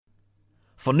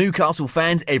For Newcastle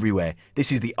fans everywhere,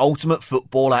 this is the ultimate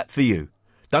football app for you.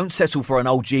 Don't settle for an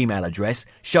old Gmail address.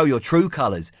 Show your true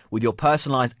colours with your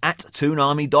personalised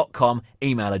 @toonarmy.com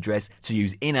email address to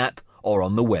use in-app or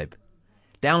on the web.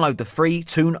 Download the free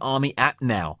Toon Army app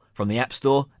now from the App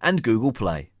Store and Google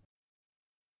Play.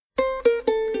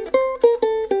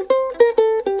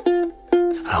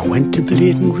 I went to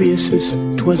Bladen races,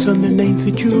 'twas on the 9th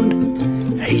of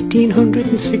June,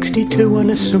 1862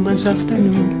 on a summer's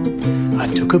afternoon. I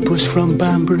took a bus from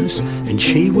Bamburgh's and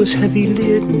she was heavy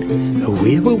laden.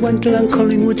 Away we went along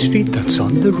Collingwood Street, that's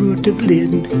on the road to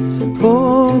Bladen.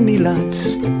 Oh, me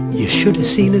lads, you should have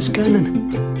seen us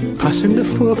ganning, passing the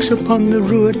folks upon the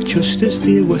road just as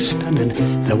they were standing.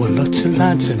 There were lots of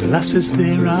lads and lasses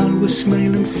there, all with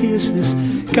smiling faces,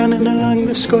 ganning along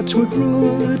the Scotswood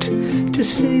Road to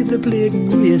see the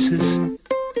Bladen races.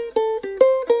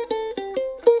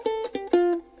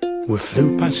 We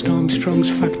flew past Armstrong's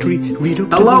factory.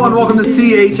 Hello and welcome to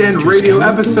CHN Radio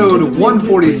episode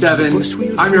 147.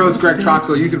 I'm your host Greg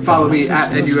Troxel. You can follow me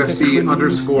at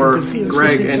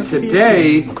NUFC_Greg. And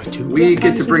today we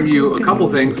get to bring you a couple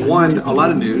things. One, a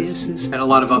lot of news and a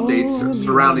lot of updates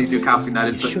surrounding Newcastle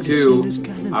United. But two,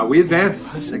 we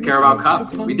advanced the Carabao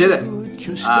Cup. We did it.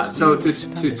 So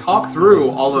to talk through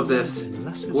all of this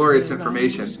glorious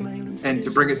information and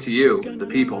to bring it to you, the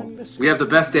people, we have the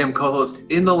best damn co-host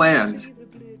in the land,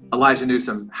 Elijah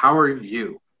Newsom. How are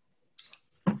you?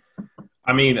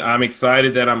 I mean, I'm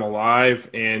excited that I'm alive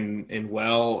and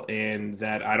well, and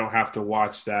that I don't have to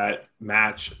watch that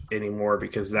match anymore,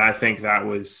 because I think that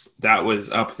was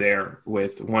up there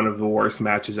with one of the worst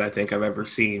matches I think I've ever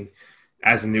seen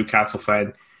as a Newcastle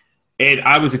fan, and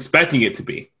I was expecting it to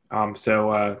be.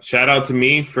 So shout out to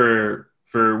me for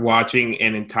watching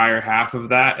an entire half of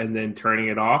that and then turning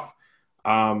it off.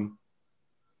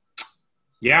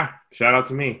 Yeah, shout out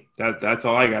to me. That's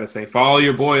all I got to say. Follow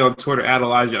your boy on Twitter at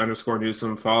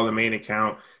Elijah_Newsom. Follow the main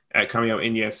account at Coming Up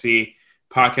NUFC,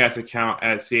 podcast account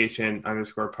at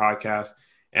CHN_podcast.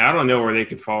 And I don't know where they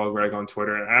could follow Greg on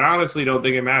Twitter. And I honestly don't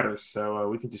think it matters. So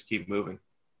we can just keep moving.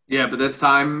 Yeah, but this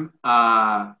time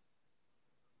I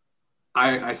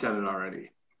said it already.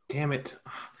 Damn it.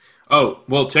 Oh,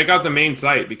 well, check out the main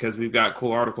site because we've got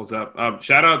cool articles up.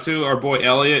 Shout out to our boy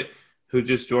Elliot, who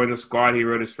just joined the squad. He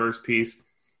wrote his first piece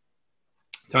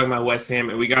talking about West Ham.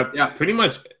 And we got pretty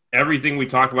much everything we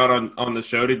talk about on the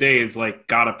show today is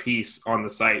got a piece on the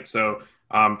site. So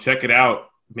check it out,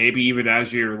 maybe even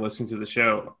as you're listening to the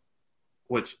show,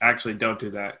 which actually don't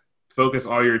do that. Focus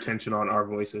all your attention on our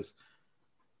voices.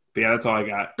 But yeah, that's all I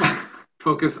got.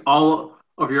 Close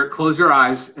your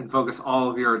eyes and focus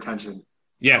all of your attention.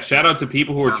 Yeah, shout out to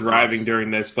people who are driving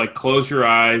during this. Close your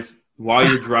eyes while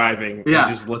you're driving and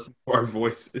just listen to our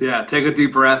voices. Yeah, take a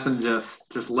deep breath and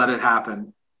just let it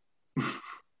happen.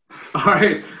 All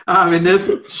right. In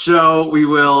this show, we're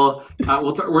going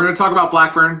to talk about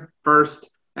Blackburn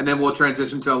first, and then we'll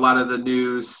transition to a lot of the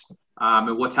news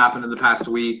and what's happened in the past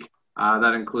week.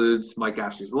 That includes Mike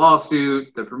Ashley's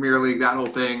lawsuit, the Premier League, that whole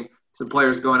thing, some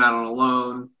players going out on a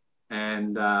loan,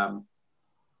 and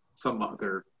some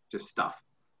other just stuff.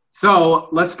 So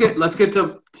let's get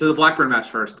to the Blackburn match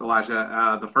first,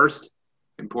 Elijah. The first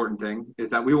important thing is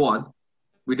that we won.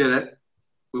 We did it.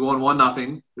 We won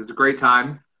 1-0. It was a great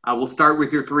time. We'll start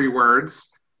with your 3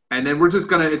 words, and then it's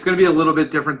gonna be a little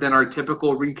bit different than our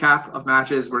typical recap of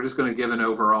matches. We're just gonna give an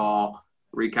overall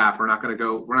recap. We're not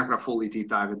gonna fully deep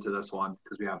dive into this one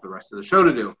because we have the rest of the show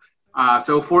to do.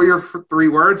 So for your 3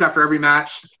 words after every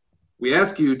match, we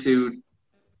ask you to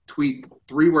tweet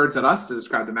 3 words at us to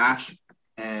describe the match.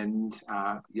 And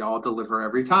y'all deliver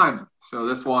every time. So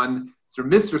this one is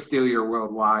from Mr. Steal Your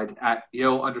Worldwide at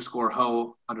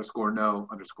yo_ho_no_mo.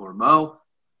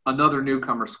 Another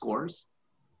newcomer scores.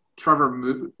 Trevor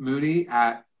Mooney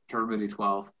at Trevor Mooney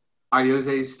 12.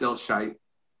 Ayoze's still shite.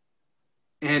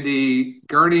 Andy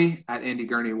Gurney at Andy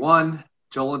Gurney 1.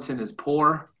 Jolinton is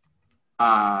poor.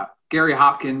 Gary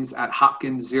Hopkins at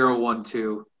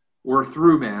Hopkins012. We're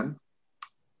through, man.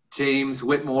 James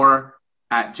Whitmore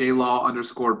at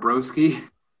JLaw_Broski.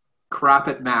 Crap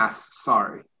at maths,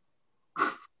 sorry.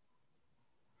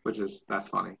 That's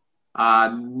funny.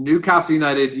 Newcastle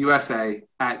United USA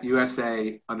at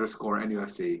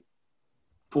USA_NUFC.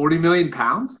 £40 million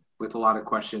with a lot of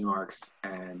question marks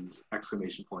and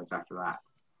exclamation points after that.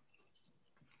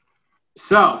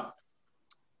 So,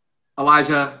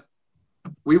 Elijah,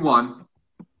 we won.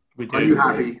 We did. Are you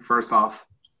happy, first off?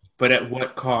 But at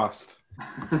what cost?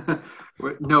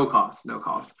 No cost.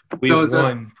 We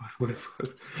won.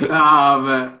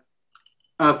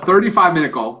 A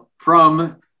 35-minute goal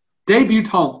from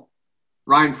debutant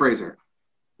Ryan Fraser.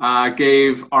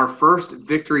 gave our first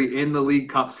victory in the League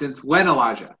Cup since when,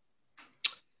 Elijah?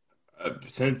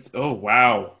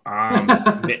 Wow.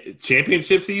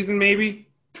 Championship season, maybe?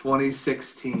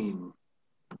 2016.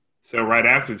 So right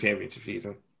after championship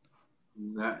season.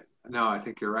 No, I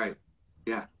think you're right.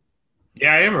 Yeah.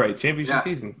 Yeah, I am right. Championship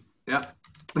season. Yeah.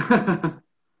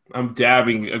 I'm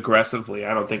dabbing aggressively.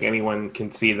 I don't think anyone can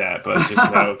see that, but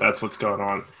just know that's what's going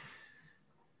on.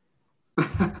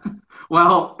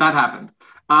 Well, that happened.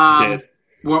 Did.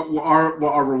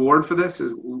 Our reward for this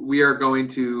is we are going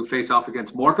to face off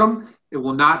against Morecambe. It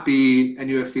will not be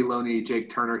NUFC loanee Jake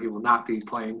Turner. He will not be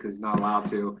playing because he's not allowed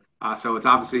to. So it's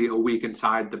obviously a week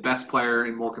inside. The best player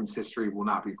in Morecambe's history will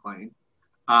not be playing.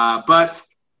 But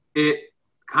it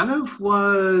kind of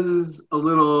was a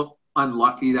little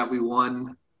unlucky that we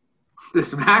won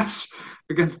this match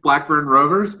against Blackburn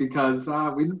Rovers because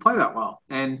we didn't play that well.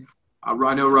 And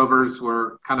I know Rovers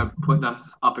were kind of putting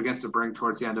us up against the brink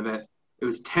towards the end of it. It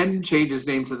was 10 changes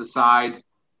named to the side.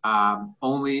 The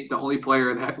only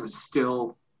player that was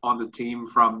still on the team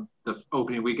from the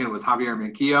opening weekend was Javier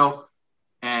Manquillo.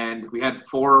 And we had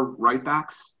 4 right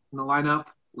backs in the lineup.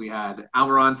 We had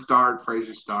Almiron start,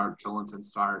 Fraser start, Jolinton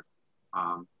start,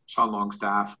 Sean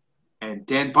Longstaff, and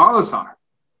Dan Barlasar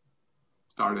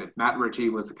started. Matt Ritchie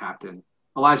was the captain.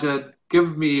 Elijah,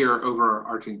 give me your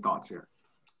overarching thoughts here.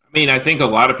 I mean, I think a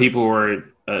lot of people were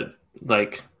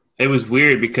it was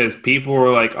weird because people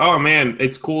were like, oh man,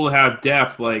 it's cool to have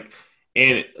depth.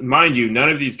 And mind you, none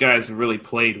of these guys have really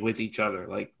played with each other.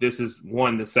 This is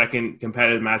 1, the second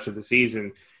competitive match of the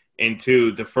season, and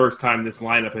 2, the first time this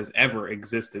lineup has ever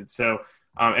existed. So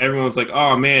everyone's like,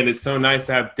 oh man, it's so nice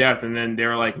to have depth. And then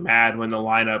they're mad when the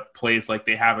lineup plays like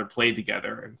they haven't played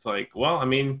together. And it's well, I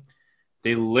mean,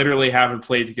 they literally haven't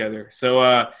played together.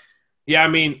 So, yeah, I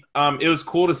mean, it was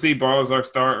cool to see Barlazar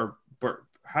start.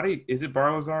 Is it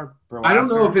Barlazar? I don't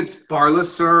know if it's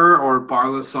Barlasar or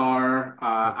Barlasar.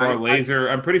 Barlaser.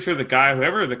 I'm pretty sure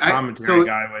whoever the commentary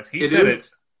guy was, he said it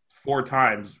 4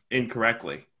 times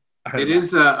incorrectly. He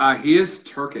is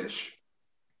Turkish.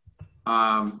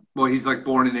 Well, he's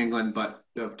born in England, but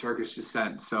of Turkish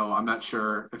descent. So I'm not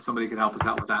sure if somebody could help us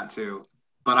out with that too.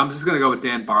 But I'm just going to go with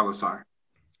Dan Barlasar.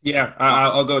 Yeah,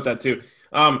 I'll go with that too.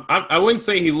 I wouldn't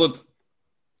say he looked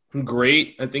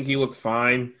great. I think he looked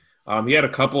fine. He had a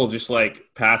couple just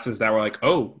passes that were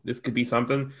oh, this could be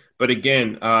something. But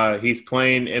again, he's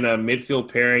playing in a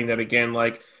midfield pairing that again,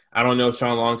 I don't know if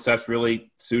Sean Longstaff's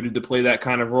really suited to play that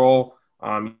kind of role.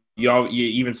 You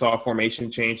even saw a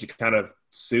formation change to kind of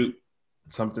suit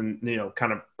something,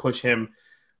 kind of push him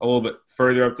a little bit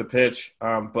further up the pitch.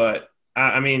 But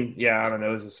I mean, yeah, I don't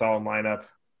know. It was a solid lineup.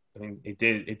 I mean, it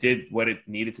did what it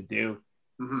needed to do.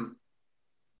 Mm-hmm.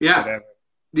 Yeah. Whatever.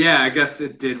 Yeah, I guess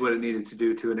it did what it needed to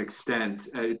do to an extent.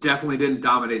 It definitely didn't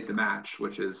dominate the match,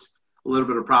 which is a little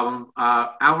bit of a problem.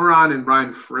 Almiron and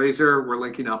Ryan Fraser were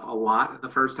linking up a lot in the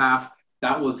first half.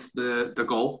 That was the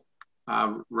goal.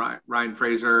 Ryan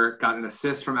Fraser got an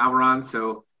assist from Almiron,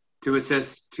 so 2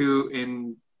 assists, 2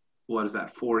 in,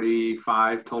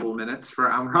 45 total minutes for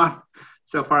Almiron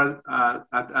so far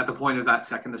at the point of that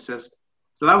second assist.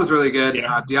 So that was really good.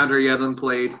 Yeah. DeAndre Yedlin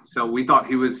played, so we thought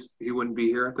he wouldn't be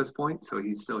here at this point, so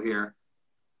he's still here.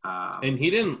 And he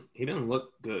didn't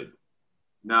look good.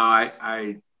 No,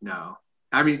 I no.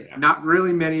 I mean, Not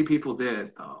really many people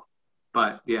did though.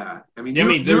 But yeah, I mean, you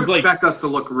expect us to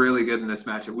look really good in this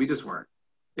match, and we just weren't.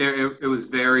 It was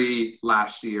very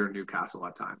last year Newcastle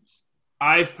at times.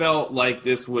 I felt like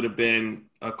this would have been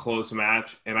a close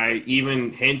match, and I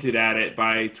even hinted at it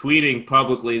by tweeting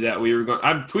publicly that we were going –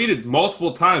 I've tweeted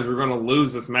multiple times we were going to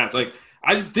lose this match.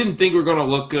 I just didn't think we were going to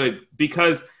look good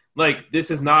because,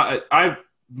 this is not – I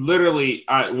literally –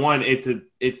 I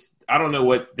don't know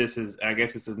what this is. I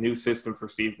guess it's a new system for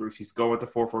Steve Bruce. He's going with the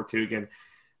 4-4-2 again.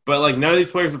 But, none of these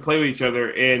players have played with each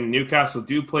other, and Newcastle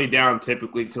do play down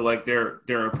typically to,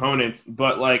 their opponents.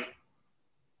 But,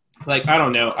 I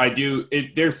don't know.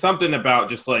 There's something about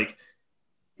just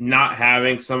not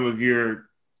having some of your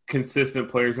consistent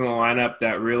players in the lineup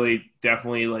that really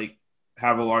definitely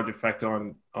have a large effect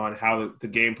on how the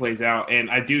game plays out. And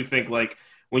I do think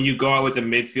when you go out with the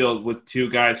midfield with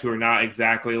 2 guys who are not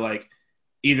exactly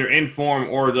either in form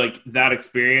or that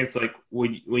experience,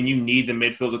 when you need the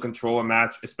midfield to control a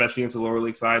match, especially against a lower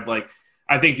league side,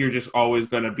 I think you're just always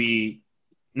going to be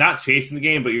not chasing the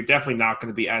game, but you're definitely not going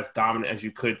to be as dominant as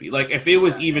you could be. If it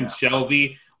was even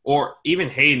Shelby or even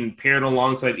Hayden paired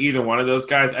alongside either one of those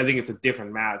guys, I think it's a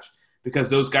different match because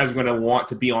those guys are going to want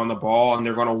to be on the ball and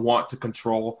they're going to want to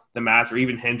control the match, or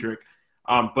even Hendrick.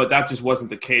 But that just wasn't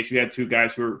the case. You had 2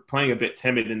 guys who were playing a bit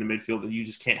timid in the midfield, and you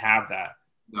just can't have that.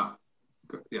 No.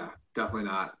 Yeah, definitely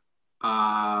not.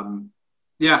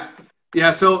 Yeah.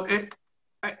 So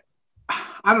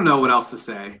I don't know what else to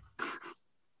say.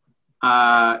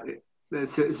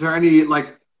 Is there any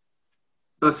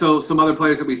so some other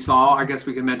players that we saw? I guess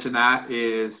we can mention that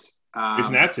is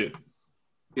Christian Atsu.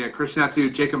 Yeah, Christian Atsu.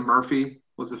 Jacob Murphy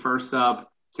was the first sub.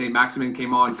 St. Maximin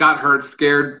came on, got hurt,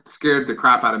 scared the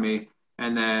crap out of me,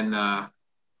 and then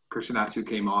Christian Atsu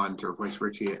came on to replace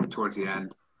Richie towards the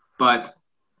end. But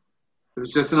it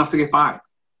was just enough to get by.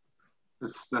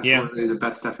 That's really the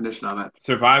best definition of it.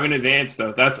 Survive in advance,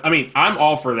 though. I'm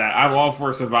all for that. I'm all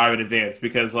for survive in advance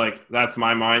because, that's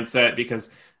my mindset. Because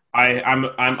I'm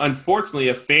unfortunately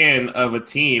a fan of a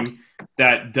team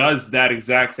that does that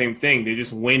exact same thing. They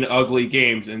just win ugly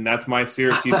games, and that's my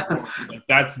Syracuse.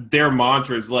 That's their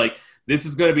mantras. This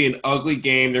is going to be an ugly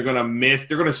game. They're going to miss.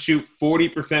 They're going to shoot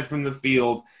 40% from the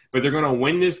field, but they're going to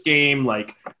win this game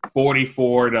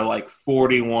 44 to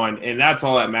 41, and that's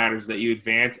all that matters, that you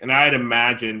advance. And I'd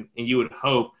imagine, and you would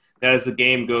hope, that as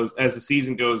the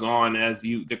season goes on, as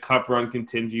the cup run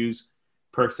continues,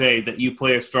 per se, that you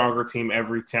play a stronger team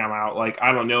every time out.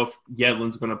 I don't know if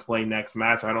Yedlin's going to play next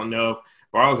match. I don't know if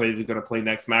Barlow's is going to play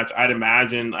next match. I'd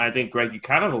imagine, I think, Greg, you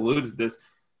kind of alluded to this.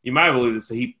 You might have alluded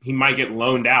to this. He might get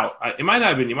loaned out. It might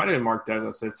have been Mark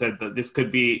Douglas that said that this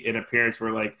could be an appearance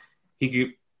where he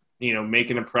could, make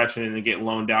an impression and then get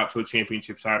loaned out to a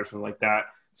championship side or something like that.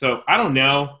 So I don't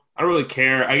know. I don't really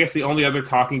care. I guess the only other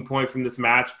talking point from this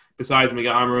match, besides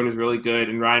Miguel Almiron is really good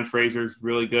and Ryan Fraser's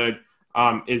really good,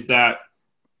 is that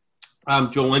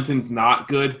Joel Linton's not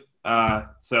good.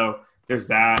 So there's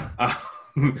that.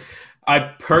 I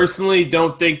personally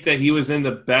don't think that he was in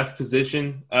the best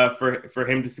position for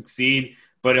him to succeed.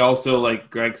 But also, like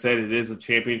Greg said, it is a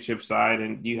championship side,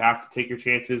 and you have to take your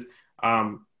chances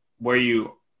where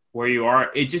you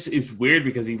are. It's weird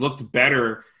because he looked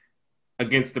better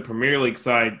against the Premier League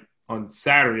side on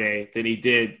Saturday than he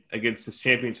did against this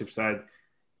championship side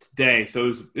today. So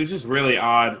it was just really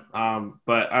odd.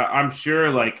 But I'm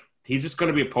sure he's just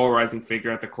going to be a polarizing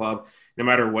figure at the club. No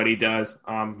matter what he does,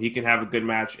 he can have a good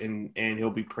match and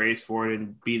he'll be praised for it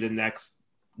and be the next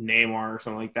Neymar or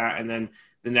something like that. And then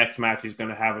the next match he's going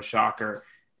to have a shocker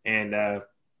and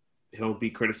he'll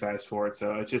be criticized for it.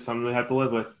 So it's just something we have to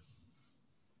live with.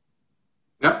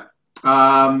 Yep.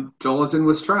 Jolinton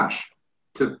was trash,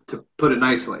 to put it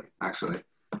nicely, actually.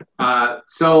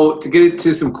 So to get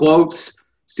into some quotes,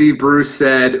 Steve Bruce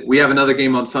said, "We have another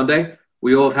game on Sunday.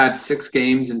 We will have had 6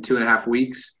 games in 2.5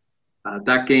 weeks.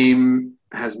 That game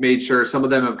has made sure some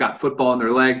of them have got football in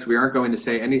their legs. We aren't going to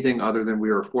say anything other than we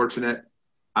were fortunate.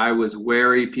 I was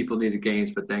wary people needed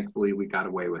gains, but thankfully we got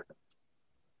away with it."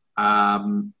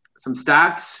 Some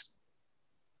stats.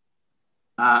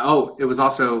 It was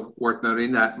also worth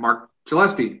noting that Mark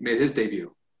Gillespie made his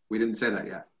debut. We didn't say that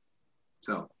yet.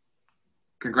 So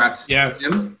congrats to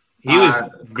him. He was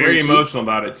very emotional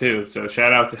about it too, so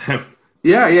shout out to him.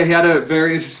 Yeah, he had a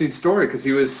very interesting story because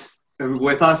he was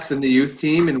with us in the youth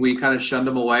team, and we kind of shunned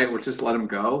him away. We're just let him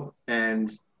go,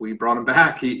 and we brought him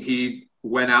back. He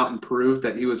went out and proved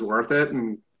that he was worth it,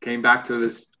 and came back to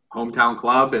his hometown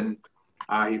club, and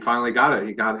he finally got it.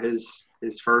 He got his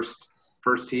first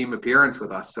team appearance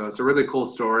with us. So it's a really cool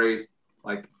story.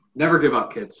 Never give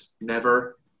up, kids.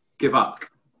 Never give up.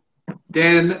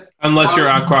 Dan, unless you're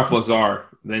Acroft Lazar,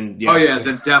 then yes. Oh yeah,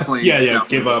 then definitely. yeah.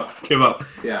 Give up.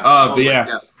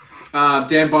 Yeah.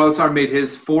 Dan Barlasar made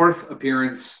his first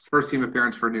team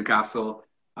appearance for Newcastle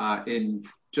in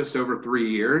just over 3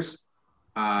 years.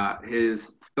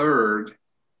 His third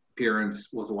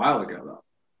appearance was a while ago, though,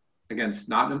 against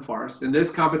Nottingham Forest in this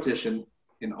competition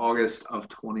in August of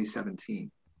 2017.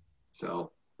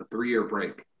 So a 3-year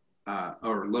break,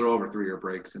 or a little over 3-year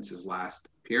break since his last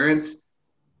appearance.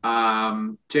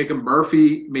 Jacob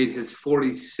Murphy made his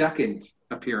 42nd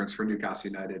appearance for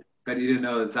Newcastle United. Bet you didn't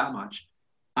know it was that much.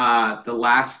 The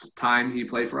last time he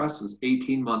played for us was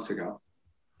 18 months ago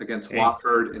against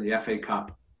Watford in the FA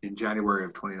Cup in January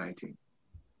of 2019.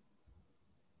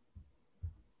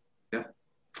 Yeah.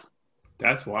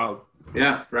 That's wild.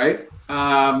 Yeah, right?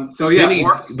 But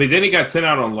then he got sent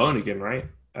out on loan again, right?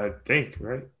 I think,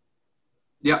 right?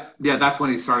 Yeah, that's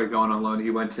when he started going on loan.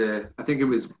 He went to, I think it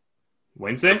was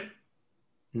Wednesday?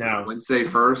 No. Wednesday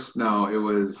first? No, it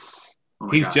was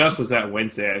 – he just was at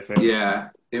Wednesday, I think. Yeah,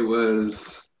 it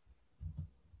was –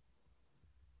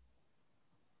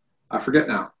 I forget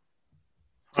now.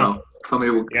 So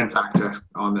somebody will can fact check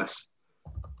on this.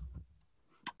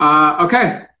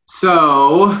 Okay,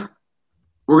 so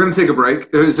we're going to take a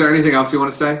break. Is there anything else you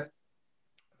want to say?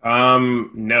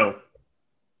 No.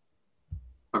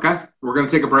 Okay, we're going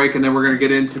to take a break, and then we're going to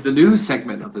get into the news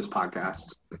segment of this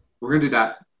podcast. We're going to do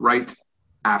that right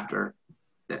after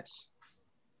this.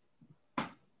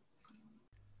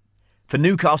 For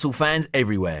Newcastle fans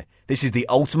everywhere, this is the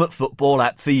ultimate football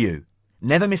app for you.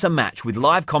 Never miss a match with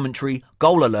live commentary,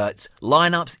 goal alerts,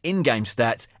 lineups, in-game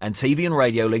stats, and TV and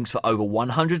radio links for over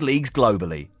 100 leagues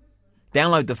globally.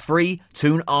 Download the free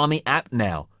Toon Army app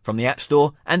now from the App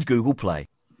Store and Google Play.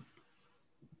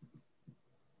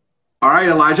 All right,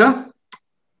 Elijah.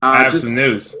 I have some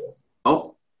news.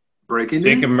 Oh, breaking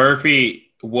news. Jacob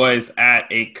Murphy was at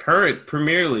a current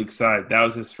Premier League side. That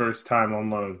was his first time on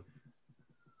loan.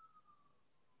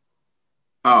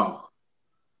 Oh,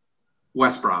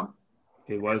 West Brom.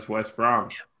 It was West Brom.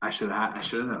 I should have known.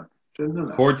 Should have known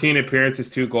that. 14 appearances,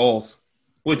 2 goals,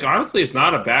 which honestly is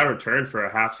not a bad return for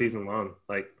a half-season loan.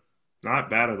 Like,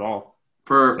 not bad at all.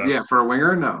 For a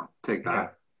winger, no, take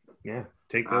that. Yeah,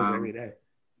 take those every day.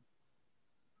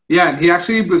 Yeah, and he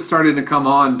actually was starting to come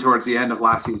on towards the end of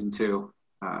last season too.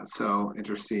 So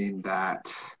interesting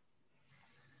that.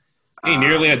 He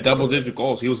nearly had double-digit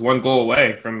goals. He was 1 goal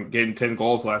away from getting 10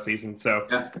 goals last season. So,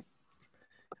 yeah.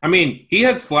 I mean, he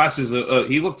had flashes.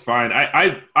 He looked fine.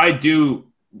 I do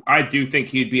think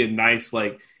he'd be a nice,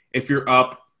 like, if you're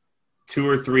up 2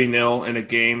 or 3-0 in a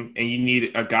game and you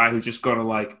need a guy who's just going to,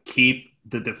 like, keep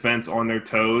the defense on their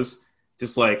toes,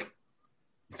 just, like,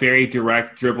 very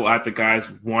direct, dribble at the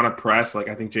guys, want to press. Like,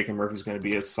 I think Jacob Murphy's going to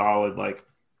be a solid, like,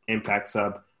 impact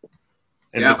sub.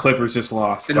 And the Clippers just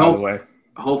lost, by the way.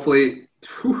 Hopefully,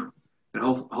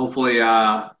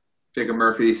 Jacob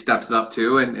Murphy steps it up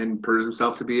too and proves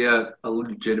himself to be a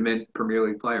legitimate Premier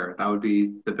League player. That would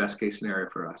be the best case scenario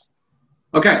for us.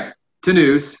 Okay, to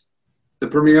news. The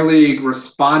Premier League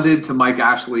responded to Mike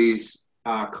Ashley's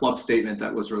club statement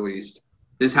that was released.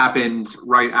 This happened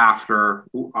right after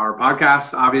our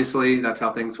podcast, obviously. That's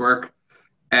how things work.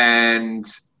 And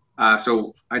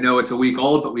so I know it's a week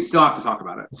old, but we still have to talk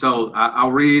about it. So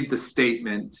I'll read the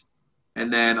statement,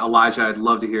 and then, Elijah, I'd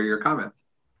love to hear your comment.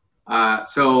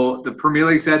 So the Premier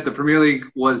League said the Premier League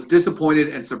was disappointed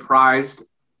and surprised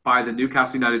by the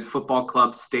Newcastle United Football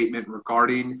Club's statement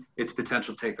regarding its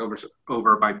potential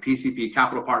takeover by PCP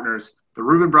Capital Partners, the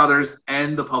Reuben Brothers,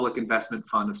 and the Public Investment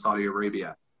Fund of Saudi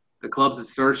Arabia. The club's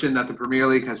assertion that the Premier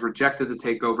League has rejected the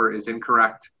takeover is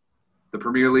incorrect. The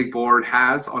Premier League board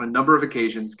has, on a number of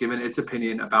occasions, given its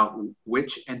opinion about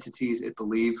which entities it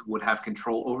believed would have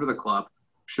control over the club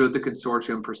should the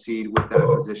consortium proceed with that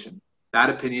position. That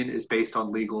opinion is based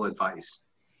on legal advice.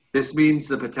 This means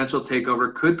the potential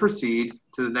takeover could proceed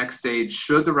to the next stage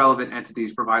should the relevant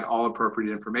entities provide all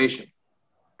appropriate information.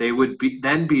 They would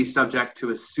then be subject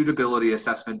to a suitability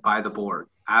assessment by the board.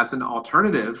 As an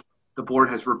alternative, the board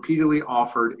has repeatedly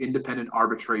offered independent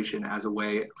arbitration as a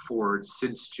way forward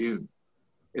since June.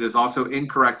 It is also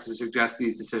incorrect to suggest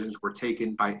these decisions were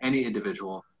taken by any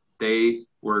individual. They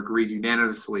were agreed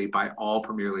unanimously by all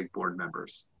Premier League board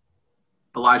members.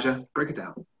 Elijah, break it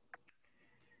down.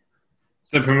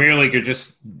 The Premier League are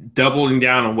just doubling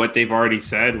down on what they've already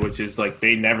said, which is like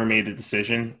they never made a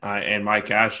decision. And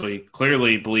Mike Ashley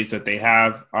clearly believes that they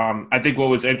have. I think what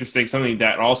was interesting, something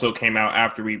that also came out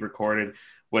after we recorded,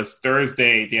 was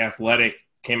Thursday, The Athletic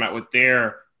came out with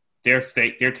their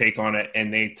take on it,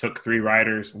 and they took 3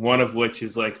 writers, one of which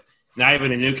is like not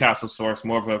even a Newcastle source,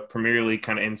 more of a Premier League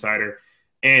kind of insider.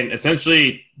 And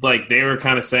essentially, like they were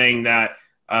kind of saying that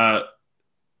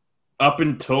up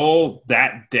until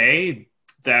that day,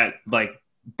 that like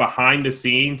behind the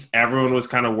scenes, everyone was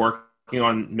kind of working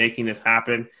on making this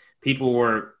happen. People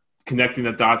were connecting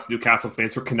the dots. Newcastle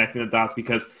fans were connecting the dots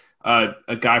because a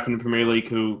guy from the Premier League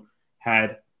who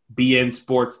had BN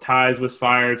Sports ties was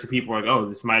fired. So people were like, oh,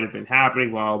 this might have been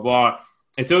happening, blah, blah, blah.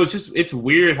 And so it's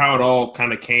weird how it all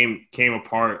kind of came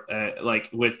apart, like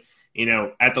with,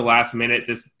 at the last minute,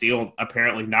 this deal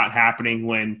apparently not happening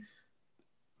when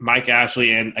Mike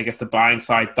Ashley and I guess the buying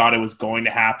side thought it was going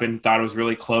to happen, thought it was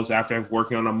really close after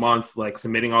working on a month, like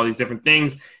submitting all these different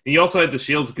things. And you also had the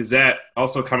Shields Gazette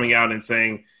also coming out and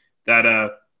saying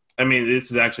that, this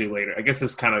is actually later. I guess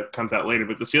this kind of comes out later,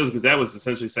 but the Shields Gazette was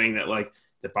essentially saying that like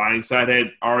the buying side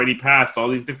had already passed all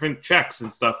these different checks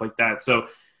and stuff like that. So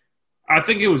I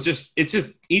think it's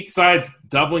just each side's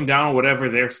doubling down on whatever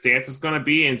their stance is going to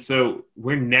be. And so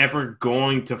we're never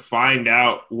going to find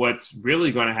out what's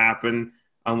really going to happen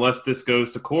unless this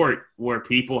goes to court where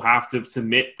people have to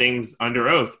submit things under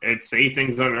oath and say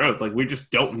things under oath. Like we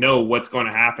just don't know what's going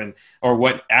to happen or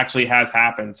what actually has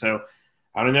happened. So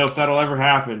I don't know if that'll ever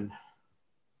happen.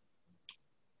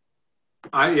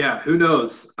 Who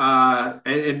knows?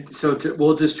 So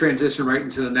we'll just transition right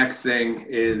into the next thing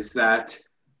is that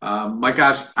Mike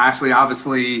Ashley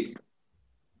obviously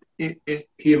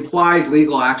he implied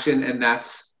legal action, and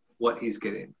that's what he's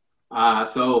getting.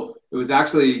 So it was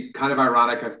actually kind of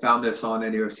ironic. I found this on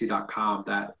NUFC.com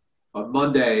that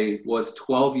Monday was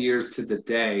 12 years to the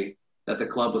day that the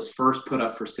club was first put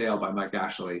up for sale by Mike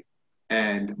Ashley.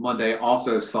 And Monday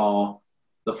also saw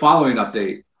the following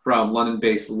update from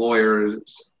London-based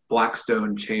lawyers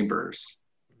Blackstone Chambers.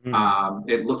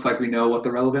 It looks like we know what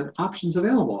the relevant options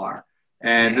available are.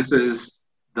 And this is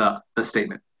the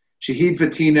statement. Shahid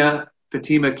Fatima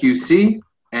QC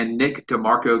and Nick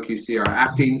DeMarco QC are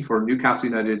acting for Newcastle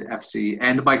United FC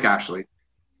and Mike Ashley,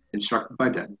 instructed by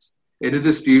Dennis, in a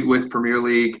dispute with Premier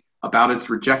League about its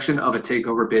rejection of a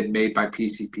takeover bid made by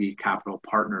PCP Capital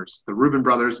Partners, the Reuben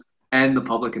Brothers, and the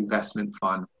Public Investment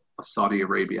Fund of Saudi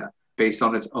Arabia, based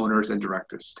on its owners and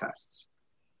directors tests.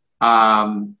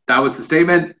 That was the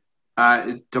statement.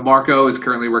 DeMarco is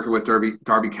currently working with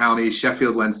Derby County,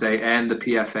 Sheffield Wednesday, and the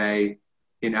PFA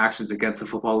in actions against the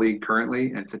Football League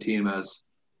currently, and Fatima's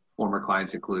former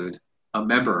clients include a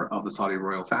member of the Saudi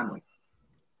royal family.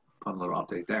 Fun little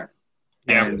update there.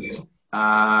 Yeah. And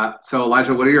so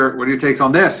Elijah, what are your takes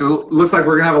on this? So it looks like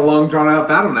we're gonna have a long drawn out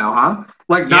battle now, huh?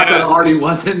 Like not that it already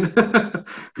wasn't.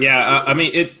 I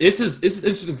mean, this is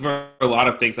interesting for a lot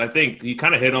of things. I think you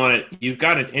kind of hit on it. You've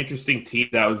got an interesting team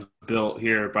that was built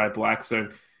here by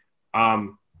Blackstone.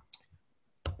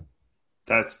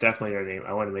 That's definitely their name.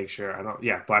 I want to make sure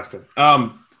Blackstone.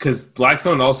 Because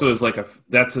Blackstone also is like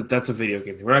that's a video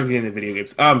game. We're not getting into video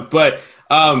games.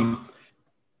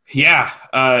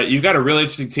 You've got a really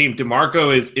interesting team.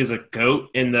 DeMarco is a GOAT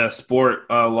in the sport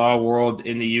law world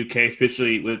in the UK,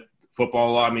 especially with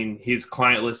football law. I mean, his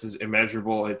client list is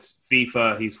immeasurable. It's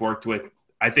FIFA. He's worked with,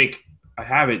 I think I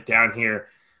have it down here.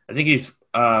 I think he's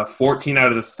 14 out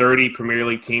of the 30 Premier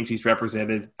League teams he's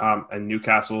represented, and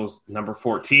Newcastle's number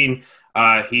 14.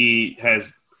 He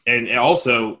has, and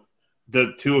also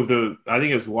the two of the, I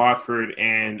think it was Watford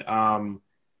and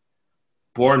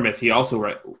Bournemouth, he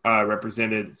also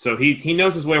represented. So he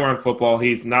knows his way around football.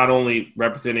 He's not only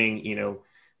representing,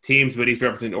 teams, but he's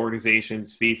representing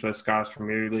organizations, FIFA, Scottish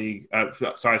Premier League,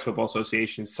 Scottish Football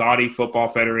Association, Saudi Football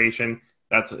Federation.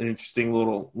 That's an interesting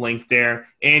little link there.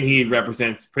 And he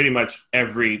represents pretty much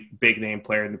every big name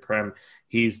player in the Prem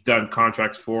he's done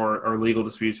contracts for or legal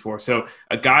disputes for. So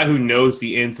a guy who knows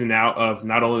the ins and out of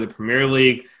not only the Premier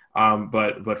League,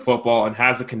 but football, and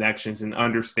has the connections and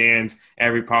understands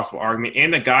every possible argument,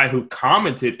 and a guy who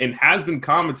commented and has been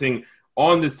commenting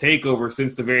on this takeover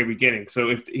since the very beginning. So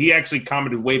if he actually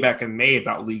commented way back in May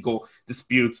about legal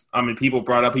disputes, people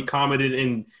brought up, he commented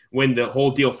in when the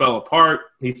whole deal fell apart.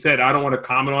 He said, I don't want to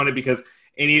comment on it because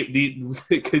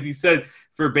because he said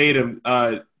verbatim,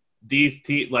 one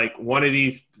of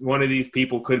these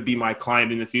people could be my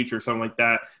client in the future, or something like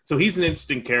that. So he's an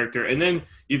interesting character. And then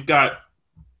you've got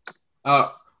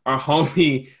our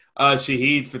homie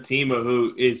Shahid Fatima,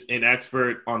 who is an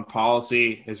expert on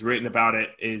policy, has written about it,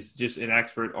 is just an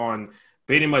expert on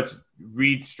pretty much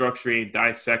restructuring,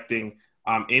 dissecting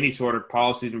any sort of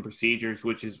policies and procedures,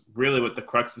 which is really what the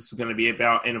crux this is going to be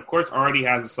about. And of course, already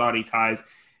has the Saudi ties,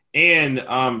 and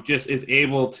just is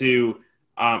able to.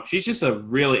 She's just a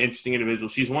really interesting individual.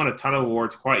 She's won a ton of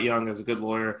awards, quite young, as a good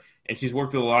lawyer, and she's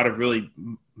worked with a lot of really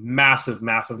massive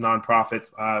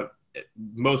nonprofits.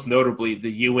 Most notably the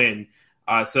UN.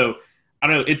 So I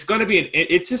don't know. It's going to be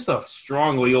it's just a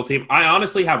strong legal team. I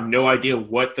honestly have no idea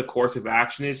what the course of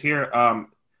action is here.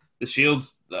 The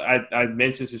Shields, I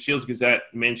mentioned, the Shields Gazette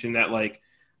mentioned that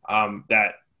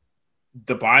that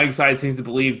the buying side seems to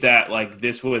believe that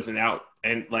this was an out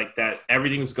and that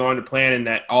everything was going to plan and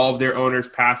that all of their owners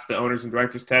passed the owners and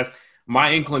directors test.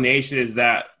 My inclination is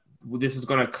that this is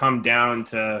going to come down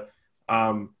to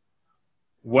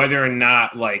whether or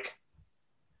not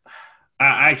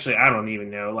I don't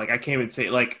even know. I can't even say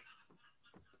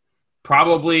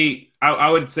probably. I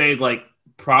would say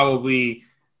probably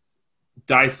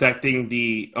dissecting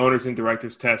the owners and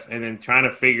directors test and then trying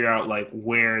to figure out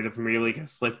where the Premier League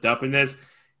has slipped up in this.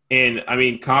 And I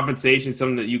mean, compensation is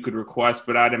something that you could request,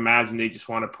 but I'd imagine they just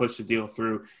want to push the deal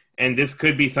through. And this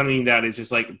could be something that is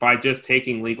just by just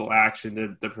taking legal action,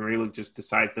 the Premier League just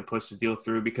decides to push the deal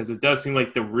through, because it does seem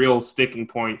like the real sticking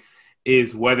point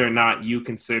is whether or not you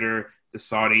consider the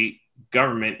Saudi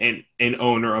government an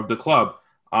owner of the club.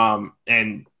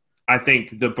 And I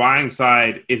think the buying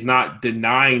side is not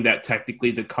denying that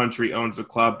technically the country owns the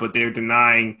club, but they're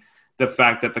denying the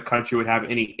fact that the country would have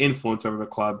any influence over the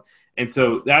club. And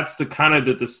so that's the kind of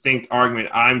the distinct argument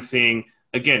I'm seeing.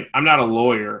 Again, I'm not a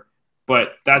lawyer,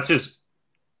 but that's just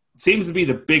seems to be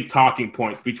the big talking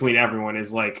point between everyone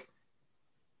is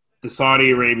the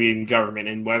Saudi Arabian government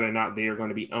and whether or not they are going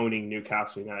to be owning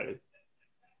Newcastle United.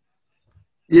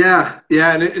 Yeah,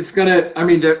 and it's gonna. I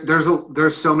mean,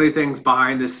 there's so many things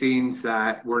behind the scenes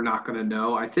that we're not gonna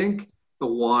know. I think the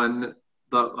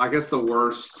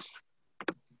worst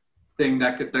thing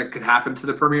that could happen to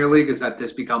the Premier League is that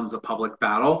this becomes a public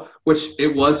battle, which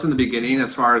it was from the beginning.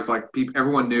 As far as like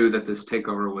everyone knew that this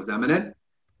takeover was imminent,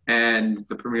 and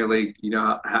the Premier League, you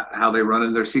know how they run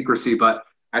in their secrecy. But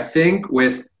I think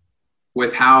with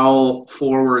how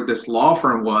forward this law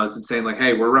firm was and saying like,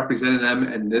 hey, we're representing them,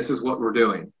 and this is what we're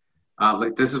doing,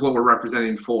 like this is what we're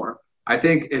representing for. I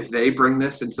think if they bring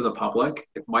this into the public,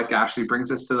 if Mike Ashley brings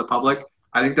this to the public,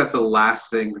 I think that's the last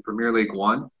thing the Premier League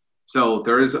won. So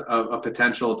there is a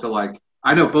potential to like,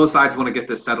 I know both sides want to get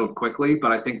this settled quickly,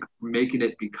 but I think making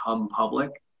it become public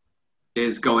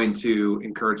is going to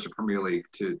encourage the Premier League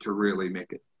to really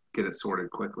get it sorted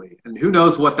quickly. And who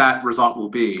knows what that result will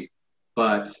be,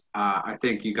 but I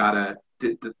think you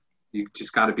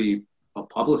just gotta be a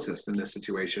publicist in this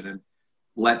situation and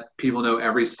let people know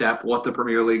every step, what the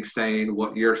Premier League's saying,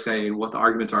 what you're saying, what the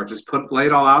arguments are. Just lay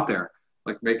it all out there.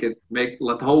 Like let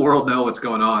the whole world know what's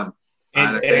going on.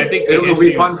 And I think it will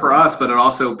be fun for us, but it'll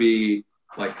also be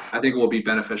like, I think it will be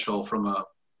beneficial from a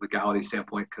legality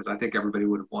standpoint, because I think everybody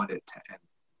would want it to end.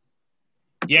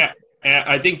 Yeah. And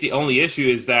I think the only issue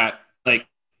is that like,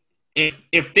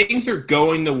 if things are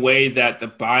going the way that the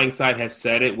buying side has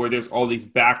said it, where there's all these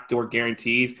backdoor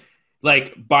guarantees,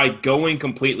 like by going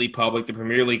completely public, the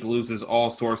Premier League loses all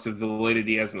sorts of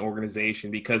validity as an organization,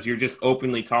 because you're just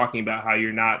openly talking about how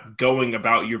you're not going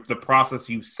about the process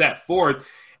you set forth,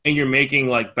 and you're making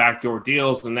like backdoor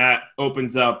deals, and that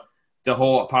opens up the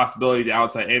whole possibility to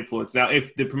outside influence. Now,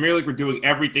 if the Premier League were doing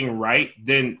everything right,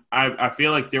 then I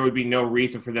feel like there would be no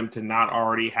reason for them to not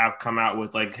already have come out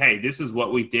with like, hey, this is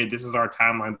what we did, this is our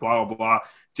timeline, blah, blah, blah,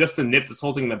 just to nip this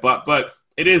whole thing in the butt. But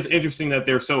it is interesting that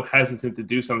they're so hesitant to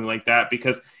do something like that,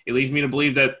 because it leads me to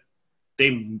believe that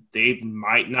they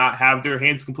might not have their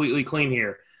hands completely clean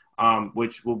here,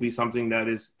 which will be something that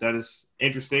is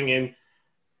interesting. And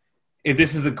if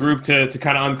this is the group to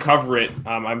kind of uncover it,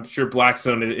 I'm sure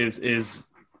Blackstone is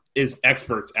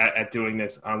experts at doing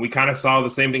this. We kind of saw the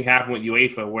same thing happen with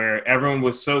UEFA, where everyone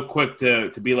was so quick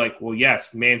to be like, well,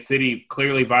 yes, Man City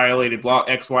clearly violated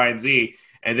X, Y, and Z.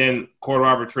 And then court of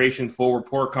arbitration, full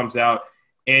report comes out,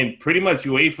 and pretty much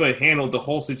UEFA handled the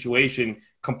whole situation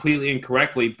completely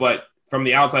incorrectly. But from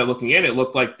the outside looking in, it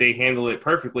looked like they handled it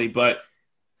perfectly, but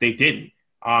they didn't.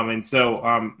 And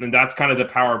that's kind of the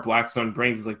power Blackstone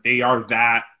brings, is like they are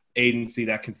that agency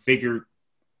that can figure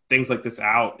things like this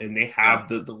out, and they have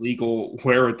the legal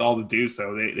wherewithal to do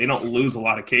so. They don't lose a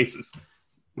lot of cases.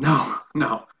 No,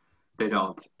 they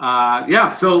don't.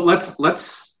 So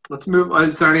let's move.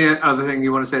 Is there any other thing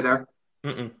you want to say there?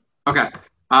 Mm-mm. Okay.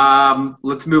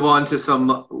 Let's move on to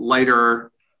some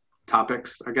lighter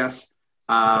topics, I guess.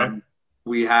 Okay.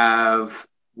 We have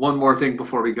one more thing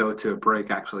before we go to a break,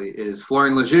 actually, is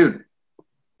Florian Lejeune.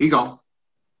 He gone.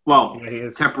 Well, yeah, he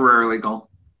is. Temporarily gone.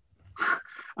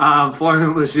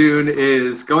 Florian Lejeune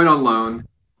is going on loan,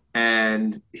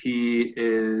 and he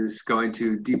is going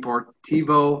to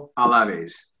Deportivo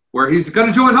Alaves, where he's going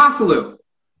to join Hasselu.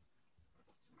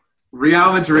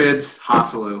 Real Madrid's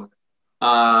Hasselu.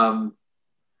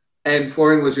 And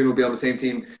Florian Lejeune will be on the same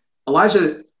team.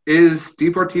 Elijah, is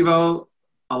Deportivo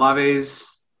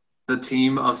Alaves the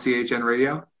team of CHN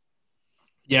Radio?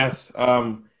 Yes.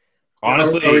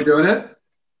 Honestly, are we doing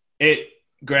it?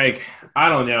 Greg, I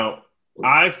don't know.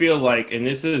 I feel like, and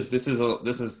this is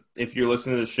if you're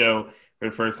listening to the show for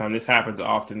the first time, this happens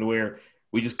often where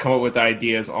we just come up with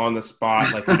ideas on the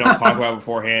spot, like we don't talk about it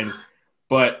beforehand.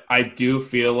 But I do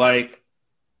feel like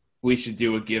we should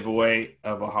do a giveaway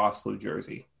of a Hasselu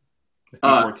jersey. A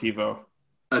Deportivo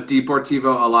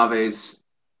Alaves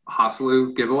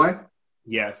Hasselu giveaway?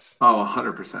 Yes. Oh,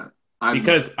 100%.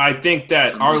 Because I think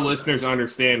that our listeners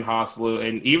understand Hasselu,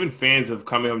 and even fans of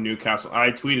Coming Home Newcastle. I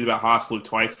tweeted about Hasselu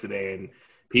twice today, and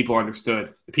people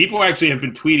understood. People actually have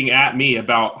been tweeting at me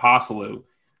about Hasselu.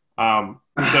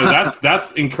 So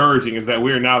that's encouraging, is that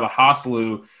we are now the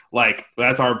Hasselu, like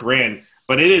that's our brand.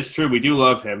 But it is true, we do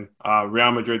love him,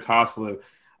 Real Madrid's Hasselu.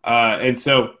 And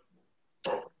so,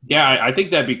 yeah, I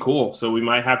think that'd be cool. So we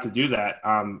might have to do that.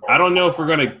 I don't know if we're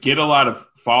going to get a lot of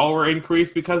follower increase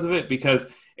because of it, because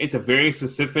it's a very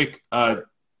specific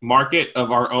market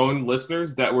of our own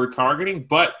listeners that we're targeting.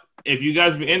 But if you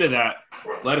guys be into that,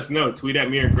 let us know. Tweet at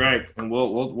me or Greg, and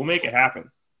we'll make it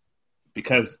happen.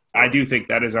 Because I do think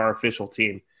that is our official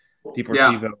team,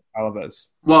 Deportivo Alaves.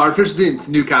 Well, our official team is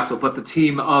Newcastle, but the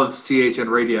team of CHN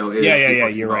Radio is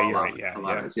Deportivo You're right.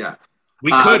 Alaves. Yeah.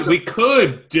 We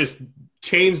could just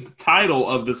change the title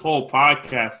of this whole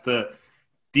podcast to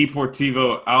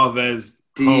Deportivo Alaves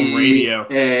Home Radio.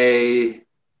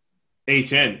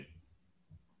 HN.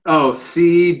 Oh,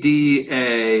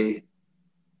 CDA.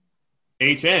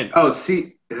 HN. Oh,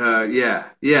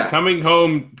 Yeah. Coming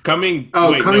home. Coming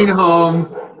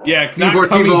home. Yeah, not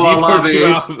coming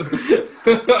Deportivo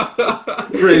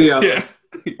Radio. Yeah.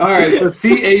 All right, so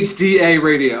CHDA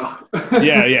Radio.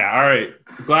 yeah. All right.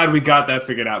 Glad we got that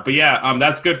figured out. But yeah,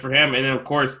 that's good for him. And then of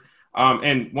course,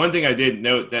 and one thing I did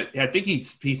note that I think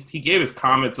he gave his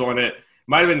comments on it.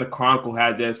 Might have been the Chronicle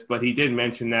had this, but he did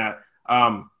mention that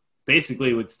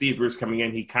basically with Steve Bruce coming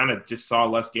in, he kind of just saw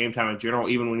less game time in general,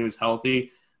 even when he was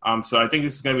healthy. So I think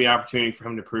this is going to be an opportunity for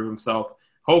him to prove himself.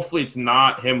 Hopefully it's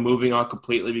not him moving on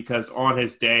completely, because on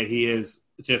his day, he is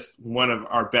just one of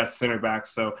our best center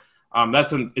backs. So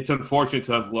it's unfortunate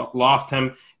to have lost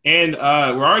him. And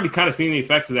we're already kind of seeing the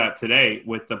effects of that today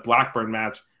with the Blackburn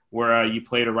match, where you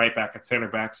played a right back at center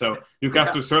back. So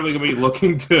Newcastle is certainly going to be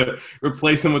looking to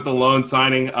replace him with the loan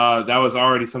signing. That was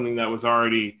already something that was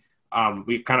already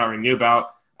we kind of already knew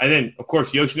about. And then, of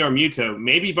course, Yoshinori Muto.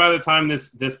 Maybe by the time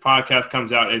this podcast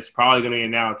comes out, it's probably going to be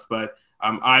announced. But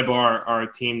Ibar are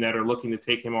a team that are looking to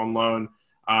take him on loan.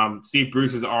 Steve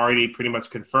Bruce has already pretty much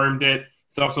confirmed it.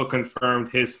 He's also confirmed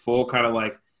his full kind of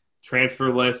like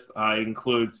transfer list. It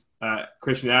includes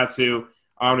Christian Atsu,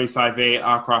 Henri Saivet,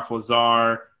 Akraf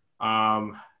Lazar,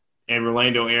 and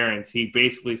Rolando Aarons. He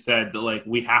basically said that like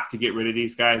we have to get rid of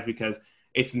these guys because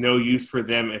it's no use for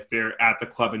them if they're at the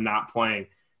club and not playing.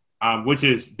 Which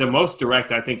is the most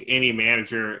direct I think any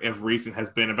manager of recent has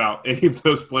been about any of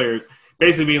those players.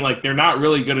 Basically being like, they're not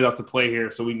really good enough to play here,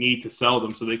 so we need to sell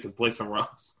them so they can play somewhere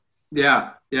else.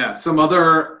 Yeah. Some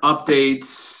other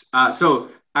updates. So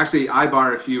actually,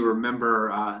 Ibar, if you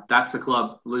remember, that's the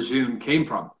club Lejeune came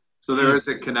from. So there is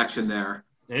a connection there.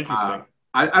 Interesting.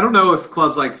 I don't know if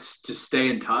clubs like just stay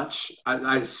in touch.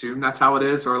 I assume that's how it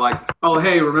is. Or like, oh,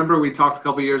 hey, remember we talked a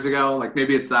couple years ago? Like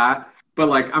maybe it's that. But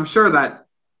like, I'm sure that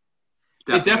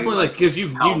it definitely like because you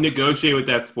negotiate with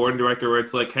that sporting director where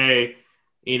it's like, hey,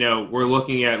 we're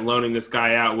looking at loaning this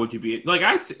guy out. Would you be like?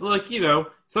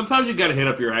 Sometimes you got to hit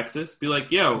up your exes. Be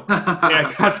like, yo, I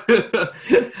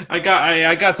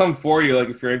got something for you. Like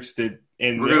if you're interested.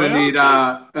 And we're gonna need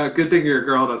a good thing your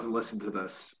girl doesn't listen to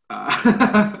this.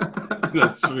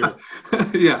 That's true.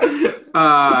 Yeah.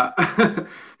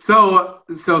 So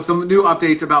some new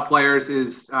updates about players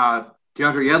is DeAndre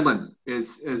Yedlin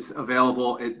is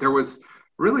available. There was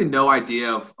really no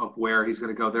idea of where he's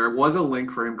going to go. There was a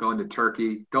link for him going to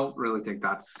Turkey. Don't really think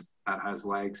that has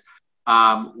legs.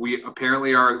 We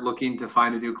apparently are looking to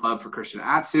find a new club for Christian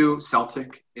Atsu.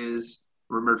 Celtic is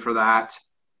rumored for that.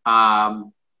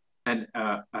 And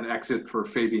an exit for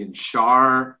Fabian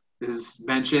Schär is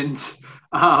mentioned.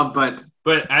 But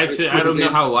actually, I don't know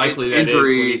how likely that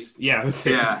is. Yeah.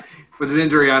 With his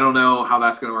injury, I don't know how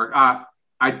that's going to work.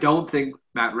 I don't think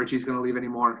Matt Ritchie's going to leave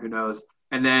anymore. Who knows?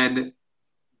 And then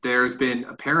there's been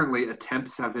apparently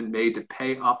attempts have been made to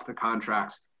pay up the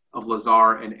contracts of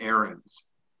Lazar and Aarons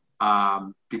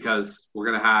because we're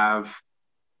going to have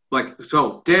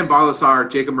Dan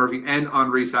Barlasar, Jacob Murphy, and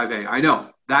Henri Saivet. I know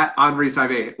that Henri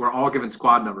Saivet were all given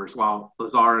squad numbers while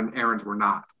Lazar and Aarons were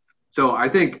not. So I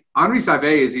think Henri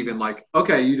Saivet is even like,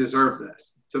 okay, you deserve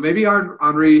this. So maybe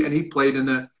Henri, and he played in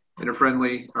a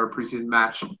friendly or preseason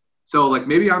match. So like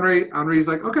maybe Henri's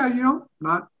like, okay,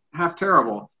 not half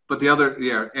terrible. But the other,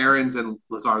 Aarons and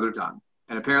Lazar, they're done.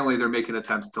 And apparently they're making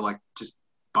attempts to like just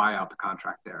buy out the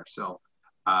contract there. So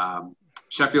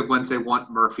Sheffield Wednesday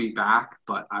want Murphy back,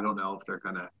 but I don't know if they're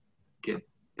going to get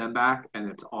them back. And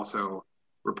it's also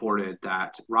reported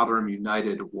that Rotherham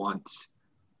United want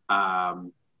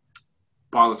Barlasar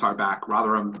back.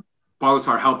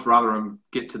 Barlasar helped Rotherham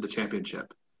get to the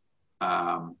championship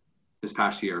this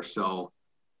past year. So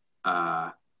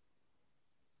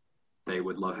they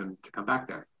would love him to come back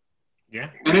there. Yeah.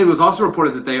 And it was also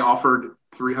reported that they offered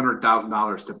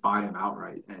 $300,000 to buy him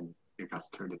outright, and Newcastle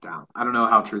turned it down. I don't know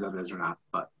how true that is or not,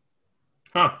 but.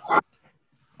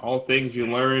 All things you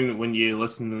learn when you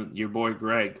listen to your boy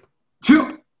Greg.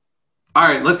 All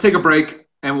right, let's take a break,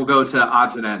 and we'll go to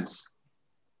odds and ends.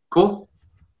 Cool?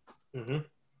 Mm-hmm.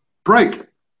 Break.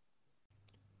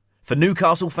 For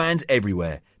Newcastle fans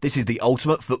everywhere, this is the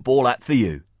ultimate football app for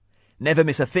you. Never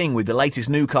miss a thing with the latest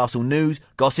Newcastle news,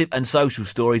 gossip and social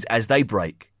stories as they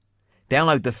break.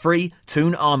 Download the free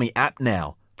Toon Army app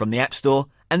now from the App Store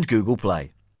and Google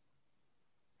Play.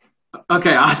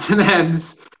 Okay, odds and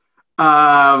ends.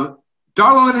 Darlow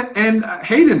and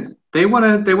Hayden, they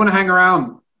want to hang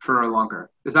around for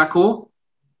longer. Is that cool?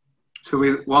 Should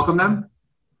we welcome them?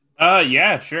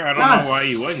 Yeah, sure. I don't know why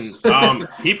you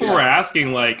wouldn't. People were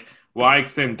asking like, why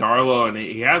extend Darlow? And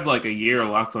he had like a year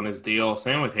left on his deal.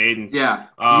 Same with Hayden. Yeah,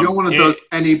 you don't want you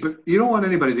don't want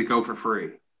anybody to go for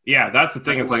free. Yeah, that's the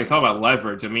thing. It's all about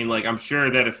leverage. I mean, like I'm sure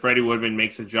that if Freddie Woodman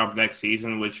makes a jump next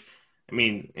season, which I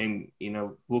mean, and,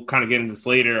 we'll kind of get into this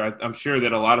later. I'm sure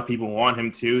that a lot of people want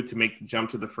him to make the jump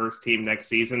to the first team next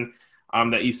season.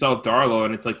 That you sell Darlow,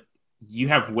 and it's like you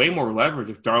have way more leverage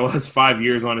if Darlow has 5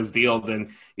 years on his deal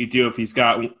than you do if he's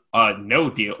got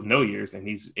no years, and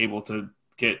he's able to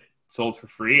get sold for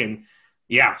free. And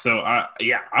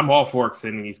I'm all for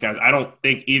extending these guys. I don't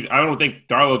think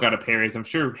Darlow got a pay raise. I'm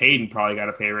sure Hayden probably got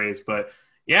a pay raise, but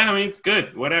yeah, I mean, it's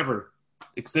good. Whatever.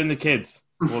 Extend the kids.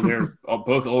 Well, they're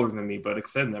both older than me, but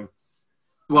extend them.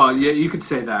 Well, yeah, you could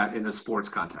say that in a sports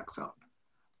context.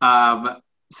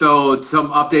 So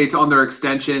some updates on their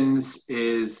extensions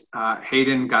is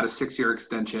Hayden got a 6-year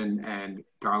extension and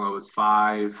Darlow is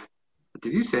 5.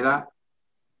 Did you say that?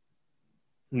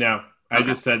 No, I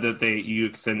just said that you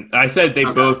extend. I said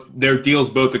their deals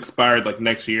both expired like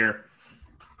next year.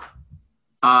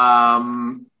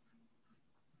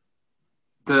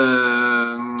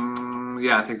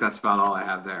 I think that's about all I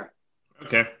have there.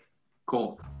 Okay.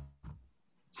 Cool.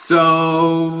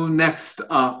 So next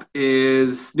up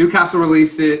is Newcastle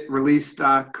released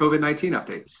COVID-19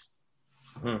 updates.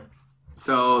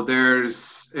 So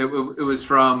it was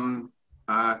from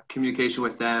communication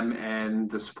with them, and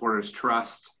the Supporters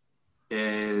Trust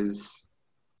is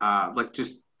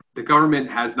just the government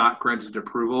has not granted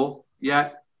approval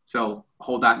yet. So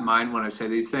hold that in mind when I say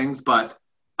these things, but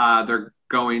they're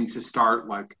going to start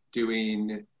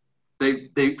doing.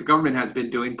 The government has been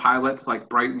doing pilots, like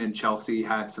Brighton and Chelsea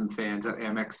had some fans at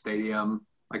Amex Stadium,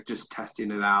 just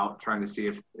testing it out, trying to see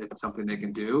if it's something they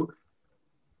can do.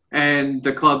 And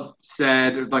the club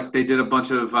said they did a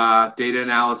bunch of data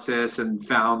analysis and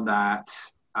found that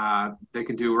they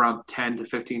can do around 10 to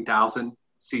 15,000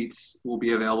 seats will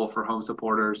be available for home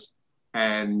supporters.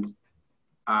 And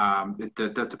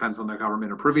that depends on the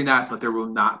government approving that, but there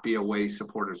will not be away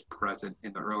supporters present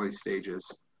in the early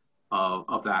stages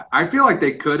of that. I feel like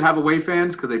they could have away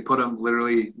fans because they put them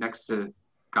literally next to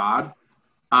God.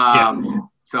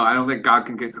 So I don't think God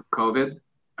can get COVID.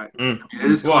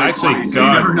 Well, actually,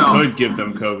 God could give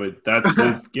them COVID. That's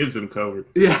what gives them COVID.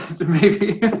 Yeah,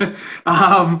 maybe.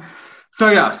 So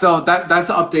that's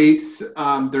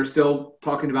updates. They're still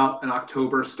talking about an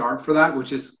October start for that,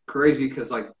 which is crazy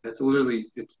because it's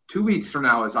 2 weeks from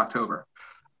now is October.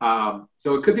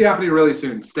 So it could be happening really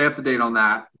soon. Stay up to date on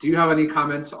that. Do you have any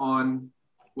comments on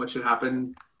what should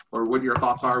happen or what your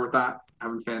thoughts are with that,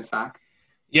 having fans back?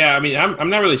 Yeah, I mean, I'm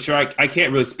not really sure. I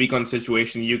can't really speak on the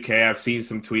situation in the UK. I've seen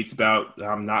some tweets about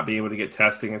not being able to get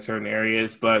testing in certain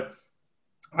areas, but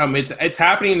it's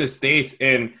happening in the States.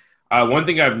 And one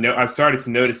thing I've started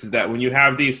to notice is that when you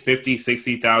have these 50,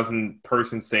 60,000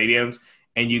 person stadiums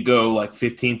and you go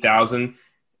 15,000,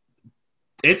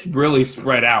 it's really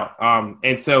spread out.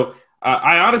 And so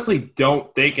I honestly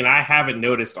don't think, and I haven't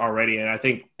noticed already, and I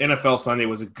think NFL Sunday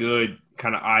was a good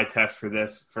kind of eye test for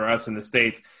this for us in the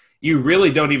States. You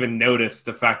really don't even notice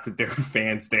the fact that there are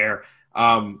fans there.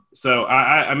 So,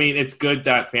 I mean, it's good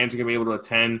that fans are going to be able to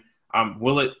attend.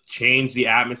 Will it change the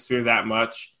atmosphere that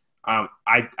much?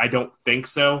 I don't think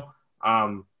so.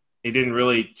 It didn't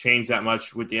really change that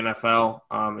much with the NFL.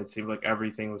 It seemed like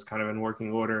everything was kind of in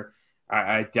working order.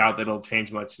 I doubt that it'll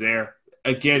change much there.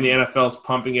 Again, the NFL's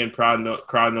pumping in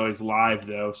crowd noise live,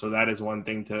 though, so that is one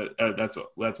thing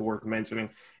that's worth mentioning.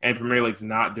 And Premier League's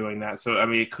not doing that, so I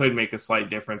mean, it could make a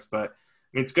slight difference, but I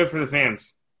mean, it's good for the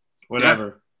fans.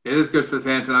 Whatever. Yeah, it is good for the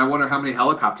fans, and I wonder how many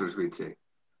helicopters we'd see.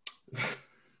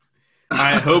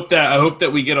 I hope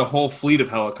that we get a whole fleet of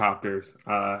helicopters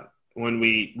when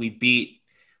we beat.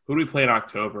 Who do we play in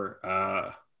October?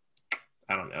 I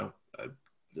don't know.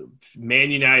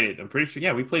 Man United. I'm pretty sure.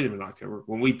 Yeah, we played them in October.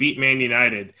 When we beat Man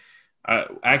United,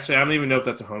 actually, I don't even know if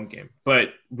that's a home game, but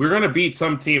we're going to beat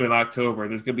some team in October,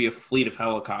 and there's going to be a fleet of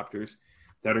helicopters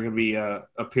that are going to be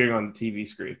appearing on the TV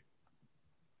screen.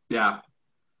 Yeah.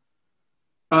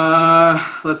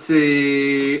 Let's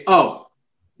see. Oh,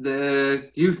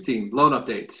 the youth team loan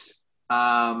updates.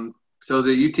 So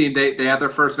the youth team, they had their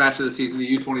first match of the season.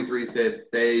 The U23s did.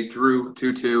 They drew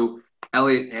 2-2.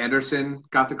 Elliot Anderson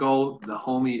got the goal. The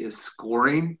homie is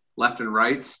scoring left and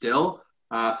right still.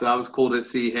 So that was cool to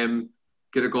see him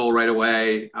get a goal right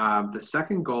away. The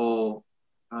second goal,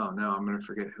 oh, no, I'm going to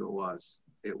forget who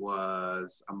it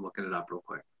was. I'm looking it up real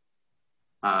quick.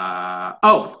 How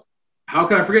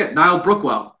could I forget? Niall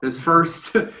Brookwell, his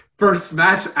first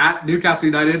match at Newcastle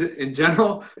United in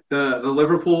general. The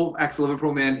Liverpool,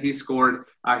 ex-Liverpool man, he scored.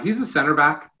 He's a center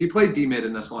back. He played D-mid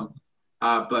in this one.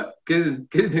 But getting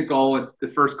the goal, the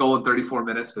first goal in 34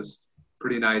 minutes was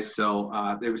pretty nice.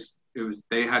 So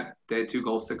they had 2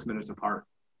 goals 6 minutes apart,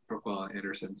 Brookwell and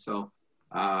Anderson. So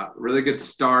really good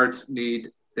start. They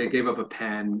gave up a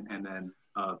pen and then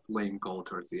a lame goal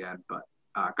towards the end, but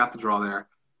got the draw there.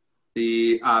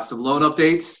 Some loan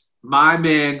updates. My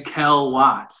man, Kel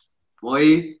Watts.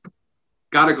 Boy,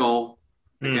 got a goal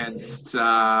against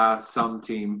some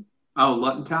team. Oh,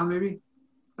 Luton Town, maybe?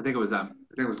 I think it was them.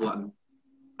 I think it was Luton.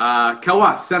 Kel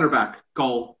Watts, center back,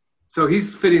 goal. So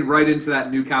he's fitting right into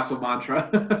that Newcastle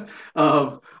mantra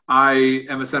of I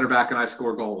am a center back and I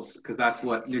score goals, because that's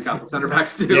what Newcastle center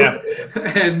backs do. Yeah.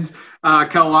 And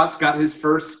Kel Watts got his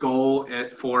first goal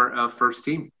for first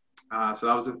team. So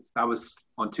that was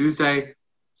on Tuesday.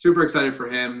 Super excited for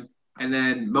him. And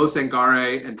then Mo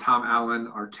Sangare and Tom Allen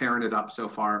are tearing it up so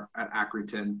far at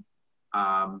Accrington.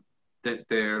 That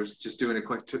there's just doing a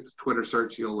quick Twitter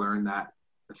search, you'll learn that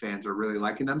the fans are really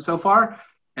liking them so far.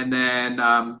 And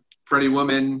then Freddie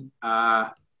Woman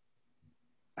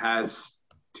has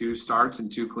 2 starts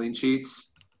and 2 clean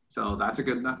sheets, so that's a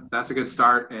good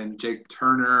start. And Jake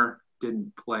Turner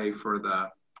didn't play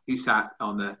he sat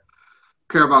on the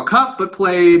Carabao Cup but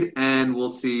played, and we'll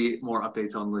see more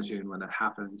updates on Lejeune when that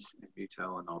happens, in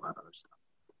Vito and all that other stuff.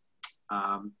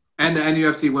 And the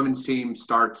NUFC women's team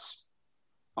starts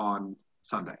on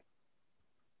Sunday.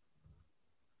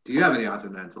 Do you have any odds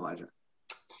and ends, Elijah?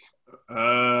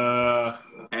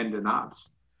 And the odds.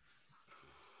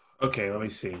 Okay, let me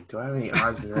see. Do I have any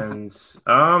odds and ends?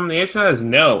 The answer to that is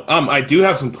no. I do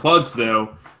have some plugs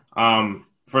though.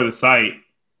 For the site.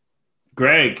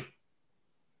 Greg,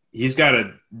 he's got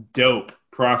a dope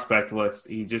prospect list.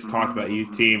 He just talked about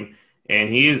youth team,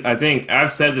 and I think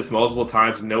I've said this multiple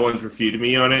times and no one's refuted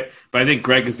me on it, but I think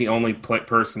Greg is the only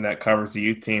person that covers the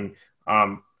youth team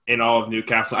in all of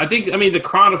Newcastle. I mean, the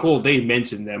Chronicle, they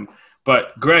mentioned them,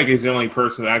 but Greg is the only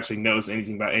person who actually knows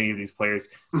anything about any of these players.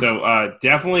 So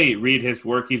definitely read his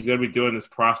work. He's going to be doing this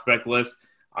prospect list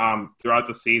throughout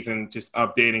the season, just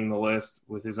updating the list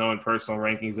with his own personal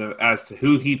rankings as to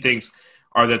who he thinks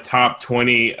are the top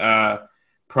 20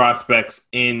 prospects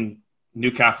in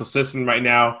Newcastle system right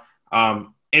now.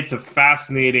 It's a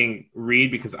fascinating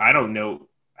read because I don't know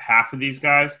half of these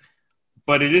guys,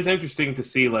 but it is interesting to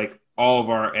see like all of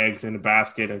our eggs in a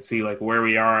basket and see like where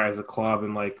we are as a club,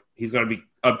 and like he's going to be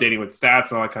updating with stats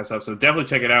and all that kind of stuff. So definitely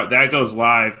check it out. That goes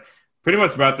live pretty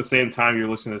much about the same time you're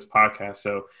listening to this podcast.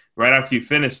 So right after you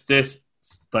finish this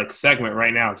like segment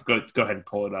right now, go ahead and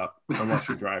pull it up unless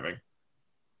you're driving.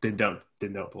 Then don't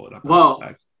pull it up. Well,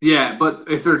 yeah, but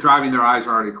if they're driving, their eyes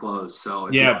are already closed. So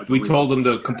yeah, we told them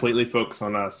to completely focus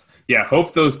on us. Yeah,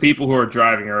 hope those people who are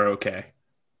driving are okay.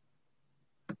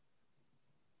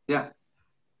 Yeah.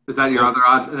 Is that your other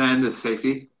odds? And then the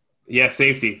safety? Yeah,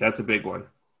 safety. That's a big one.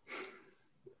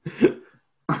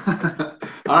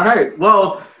 All right.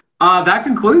 Well, that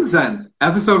concludes then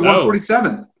episode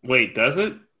 147. Wait, does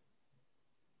it?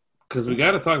 Because we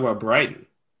got to talk about Brighton.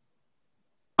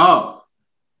 Oh.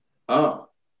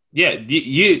 Yeah,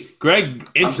 Greg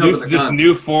introduced this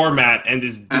new format and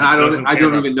I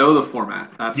don't even know the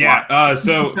format. That's why.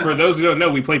 So for those who don't know,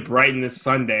 we play Brighton this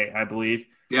Sunday, I believe.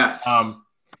 Yes.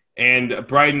 And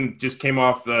Brighton just came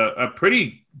off a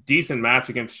pretty decent match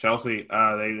against Chelsea.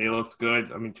 They looked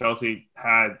good. I mean, Chelsea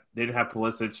they didn't have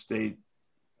Pulisic. They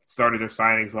started their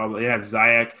signings well, but they have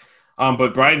Ziyech.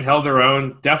 But Brighton held their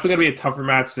own. Definitely going to be a tougher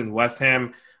match than West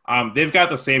Ham. They've got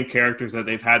the same characters that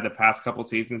they've had the past couple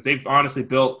seasons. They've honestly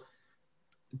built,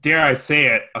 dare I say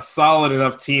it, a solid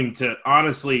enough team to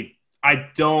honestly, I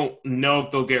don't know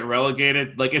if they'll get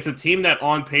relegated. Like, it's a team that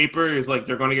on paper is like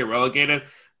they're going to get relegated,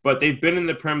 but they've been in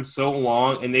the Prem so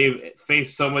long and they've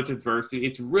faced so much adversity.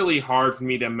 It's really hard for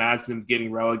me to imagine them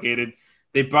getting relegated.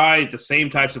 They buy the same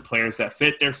types of players that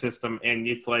fit their system, and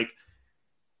it's like,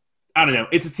 I don't know.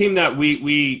 It's a team that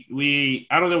we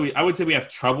I don't know. I would say we have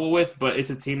trouble with, but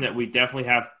it's a team that we definitely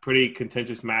have pretty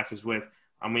contentious matches with.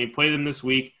 We play them this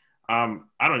week. I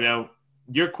don't know.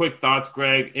 Your quick thoughts,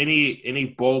 Greg.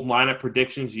 Any bold lineup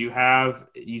predictions you have?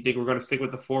 You think we're going to stick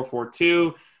with the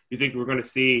 4-4-2? You think we're going to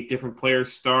see different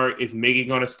players start? Is Miggy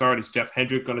going to start? Is Jeff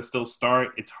Hendrick going to still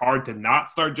start? It's hard to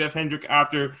not start Jeff Hendrick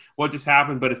after what just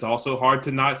happened, but it's also hard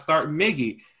to not start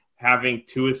Miggy having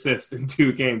 2 assists in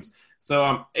 2 games.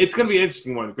 So it's going to be an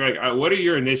interesting one. Greg, what are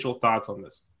your initial thoughts on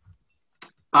this?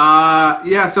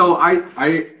 Yeah, so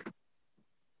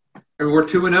we're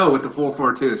 2-0 with the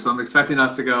 4-4-2, so I'm expecting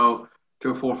us to go to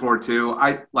a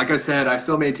 4-4-2. Like I said, I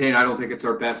still maintain I don't think it's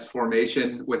our best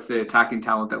formation with the attacking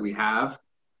talent that we have.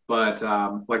 But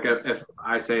if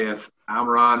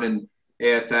Almiron and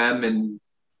ASM and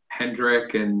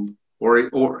Hendrick and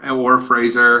or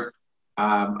Fraser,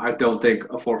 I don't think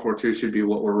a 4-4-2 should be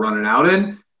what we're running out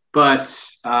in. But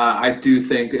I do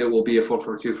think it will be a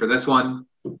 4-4-2 for this one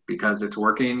because it's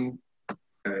working,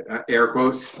 air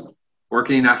quotes,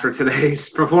 working after today's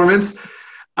performance.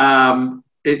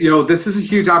 This is a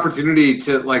huge opportunity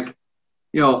to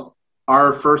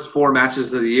our first 4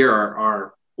 matches of the year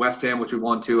are West Ham, which we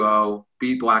won 2-0,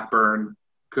 beat Blackburn,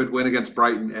 could win against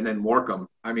Brighton, and then Morecambe.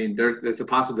 I mean, there's a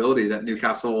possibility that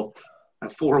Newcastle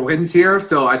has 4 wins here.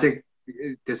 So I think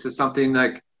this is something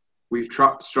like we've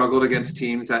struggled against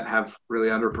teams that have really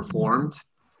underperformed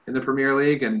in the Premier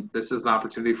League, and this is an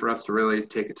opportunity for us to really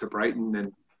take it to Brighton.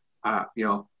 And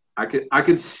I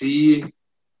could see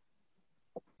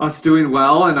us doing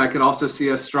well, and I could also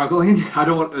see us struggling. I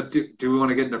don't want to do we want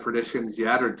to get into predictions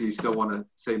yet, or do you still want to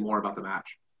say more about the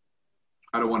match?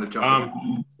 I don't want to jump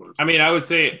in. I mean, I would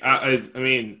say,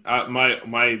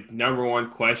 my number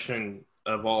one question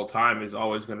of all time is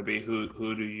always going to be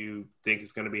who do you think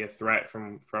is going to be a threat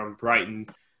from Brighton?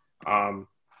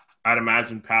 I'd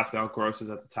imagine Pascal Gross is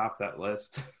at the top of that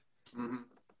list. Mm-hmm.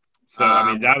 So,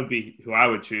 I mean, that would be who I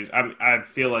would choose. I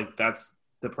feel like that's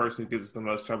the person who gives us the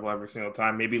most trouble every single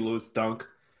time. Maybe Lewis Dunk.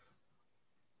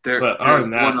 There's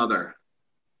one other.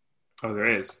 Oh, there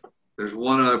is. There's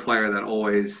one other player that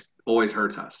always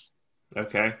hurts us.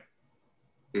 Okay.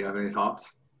 Do you have any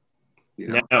thoughts?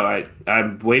 No,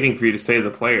 I'm waiting for you to say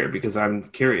the player because I'm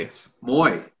curious.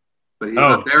 Moy, but he's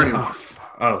not there anymore.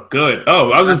 Oh, good.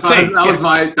 Oh, I was going to say that was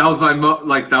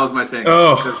my thing.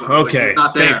 Oh, okay. He's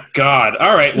not there. Thank God.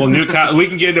 All right. Well, Newcastle. We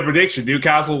can get into prediction.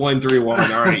 Newcastle win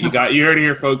 3-1. All right, you heard it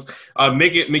here, folks.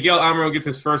 Miguel Almiron gets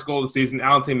his first goal of the season.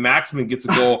 Alan Maximin gets a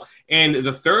goal, and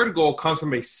the third goal comes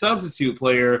from a substitute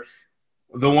player,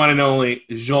 the one and only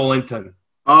Joelinton.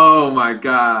 Oh my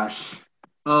gosh.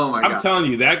 I'm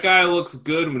telling you, that guy looks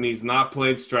good when he's not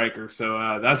playing striker.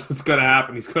 So that's what's going to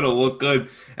happen. He's going to look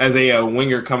good as a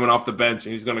winger coming off the bench,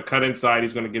 and he's going to cut inside.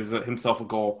 He's going to give himself a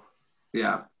goal.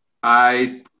 Yeah.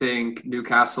 I think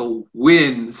Newcastle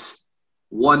wins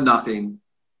 1-0,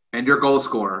 and your goal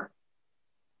scorer.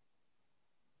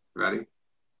 You ready?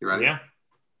 Yeah.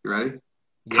 You ready?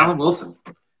 Yeah. Callum Wilson.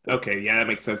 Okay, yeah, that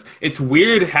makes sense. It's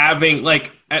weird having,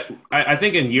 I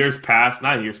think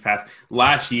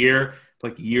last year –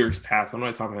 years past. I'm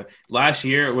not talking about last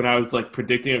year when I was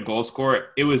predicting a goal scorer.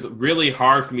 It was really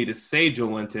hard for me to say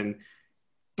Joelinton,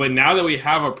 but now that we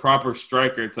have a proper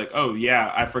striker, it's oh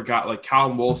yeah, I forgot.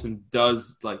 Callum Wilson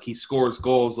does he scores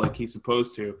goals like he's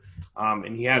supposed to,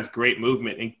 and he has great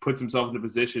movement and puts himself into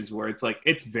positions where it's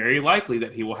it's very likely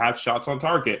that he will have shots on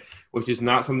target, which is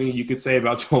not something you could say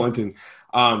about Joelinton.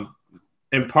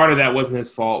 And part of that wasn't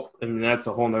his fault, and that's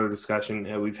a whole nother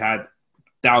discussion we've had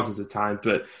thousands of times,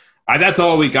 but. That's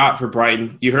all we got for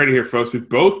Brighton. You heard it here, folks. We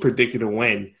both predicted a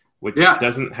win, which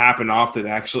doesn't happen often,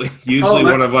 actually. Usually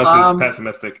one of us is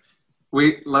pessimistic.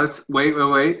 Wait.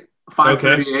 538.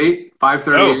 Okay.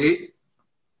 538.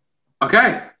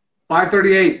 Okay.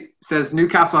 538 says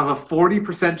Newcastle have a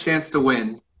 40% chance to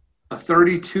win, a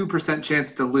 32%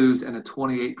 chance to lose, and a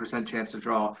 28% chance to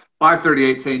draw.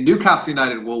 538 saying Newcastle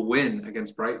United will win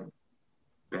against Brighton.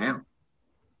 Bam.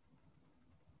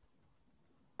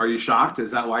 Are you shocked?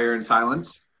 Is that why you're in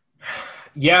silence?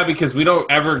 Yeah, because we don't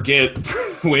ever get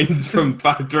wins from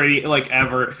 5-3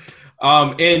 ever.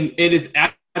 And it's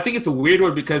I think it's a weird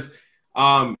one because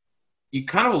you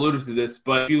kind of alluded to this,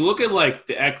 but if you look at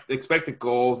the expected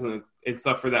goals and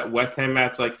stuff for that West Ham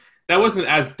match, that wasn't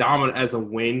as dominant as a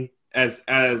win as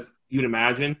you'd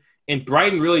imagine. And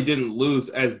Brighton really didn't lose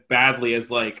as badly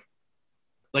as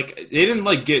they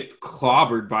didn't get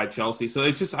clobbered by Chelsea. So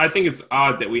it's just, I think it's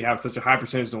odd that we have such a high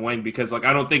percentage to win because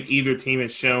I don't think either team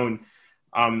has shown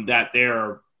that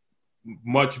they're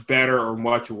much better or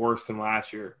much worse than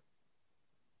last year.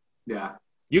 Yeah.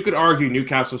 You could argue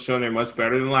Newcastle's shown they're much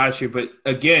better than last year, but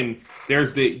again,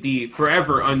 there's the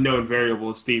forever unknown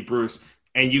variable of Steve Bruce,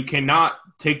 and you cannot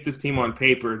take this team on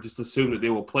paper and just assume that they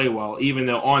will play well, even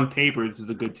though on paper this is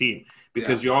a good team,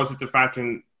 because you always have to factor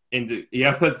in. You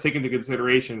have to take into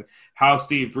consideration how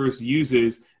Steve Bruce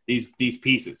uses these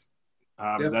pieces.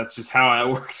 That's just how it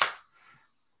works.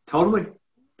 Totally.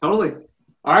 All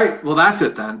right. Well, that's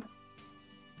it then.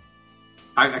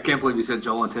 I can't believe you said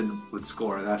Joelinton would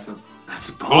score. That's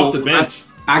bold. Off the bench. That's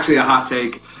actually a hot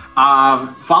take.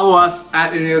 Follow us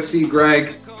at NUFC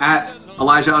Greg, at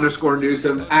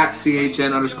Elijah_Newsome, at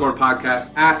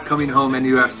CHN_podcast, at Coming Home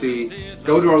NUFC.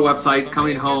 Go to our website,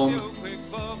 Coming Home.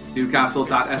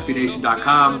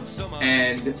 Newcastle.sbnation.com.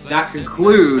 And that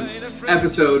concludes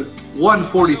episode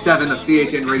 147 of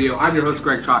CHN Radio. I'm your host,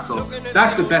 Greg Troxel.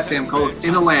 That's the best damn co-host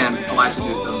in the land, Elijah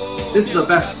Newsome. This is the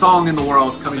best song in the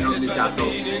world, Coming Home to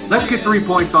Newcastle. Let's get 3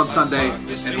 points on Sunday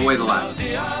and away the lads.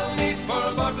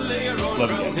 Love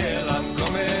you guys. I'm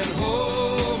coming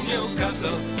home,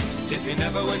 Newcastle. If you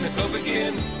never win the cup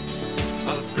again,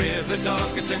 I'll brave the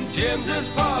dark at St James's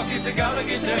Park. If the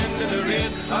Gallagher's end in the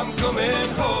rain, I'm coming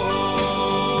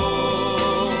home.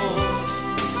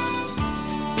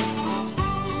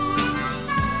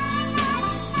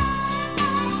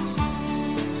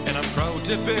 And I'm proud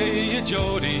to be a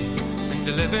Geordie and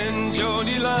to live in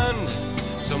Geordie land.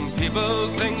 Some people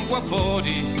think we're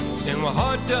bawdy and we're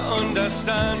hard to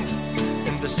understand,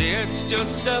 and they say it's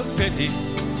just self-pity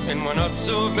and we're not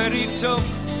so very tough,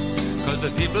 'cause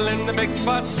the people in the big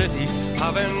fat city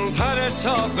haven't had it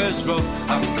half as rough.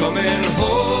 I'm coming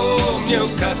home,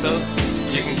 Newcastle,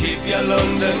 you can keep your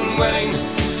London wine.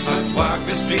 I'd walk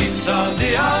the streets all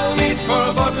day, I'll meet for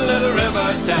a bottle of the River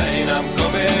Tyne. I'm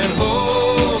coming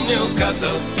home,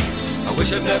 Newcastle, I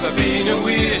wish I'd never been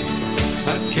away.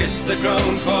 I'd kiss the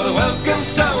ground for the welcome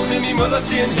sound and me mother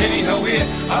saying, hey, how are you?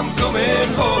 I'm coming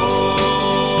home.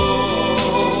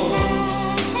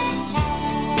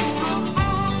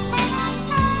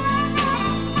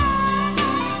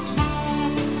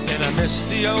 And I miss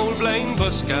the old blind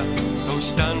busker who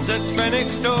stands at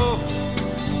Fenwick's door.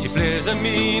 He plays a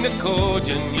mean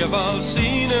accordion, you've all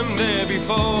seen him there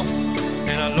before.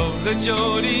 And I love the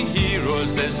Geordie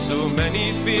heroes, there's so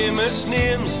many famous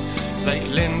names, like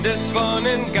Lindisfarne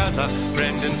and Gaza,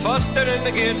 Brendan Foster and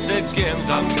the Gateshead Games.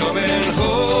 I'm coming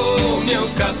home,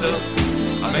 Newcastle,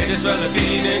 I might as well have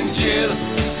been in jail.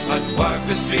 I'd walk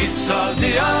the streets all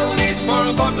day, I'll need for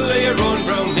a bottle of your own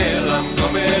brown ale. I'm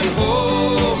coming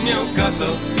home,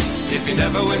 Newcastle, if you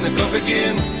never win the cup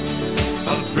again.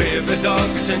 I'll brave the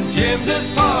dark at St James's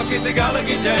Park at the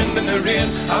Gallagher's end in the rain.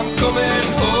 I'm coming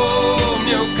home,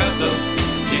 Newcastle,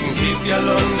 you can keep your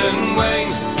London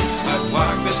wine. I'd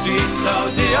walk the streets all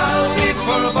day, I'll need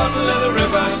for a bottle of the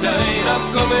River Tyne. I'm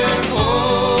coming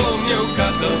home,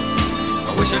 Newcastle, I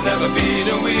wish I'd never been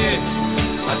away.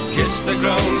 I'd kiss the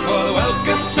ground for the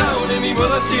welcome sound and me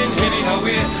mother saying, hey, how are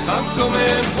you? I'm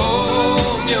coming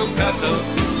home, Newcastle,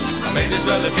 I might as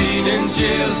well have been in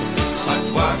jail. I'd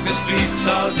walk the streets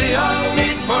all day, I'll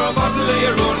need for a bottle of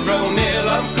your own brown ale.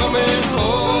 I'm coming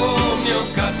home,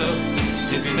 Newcastle,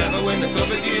 if you never win the cup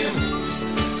again.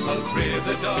 I'll brave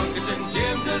the dark at St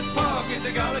James's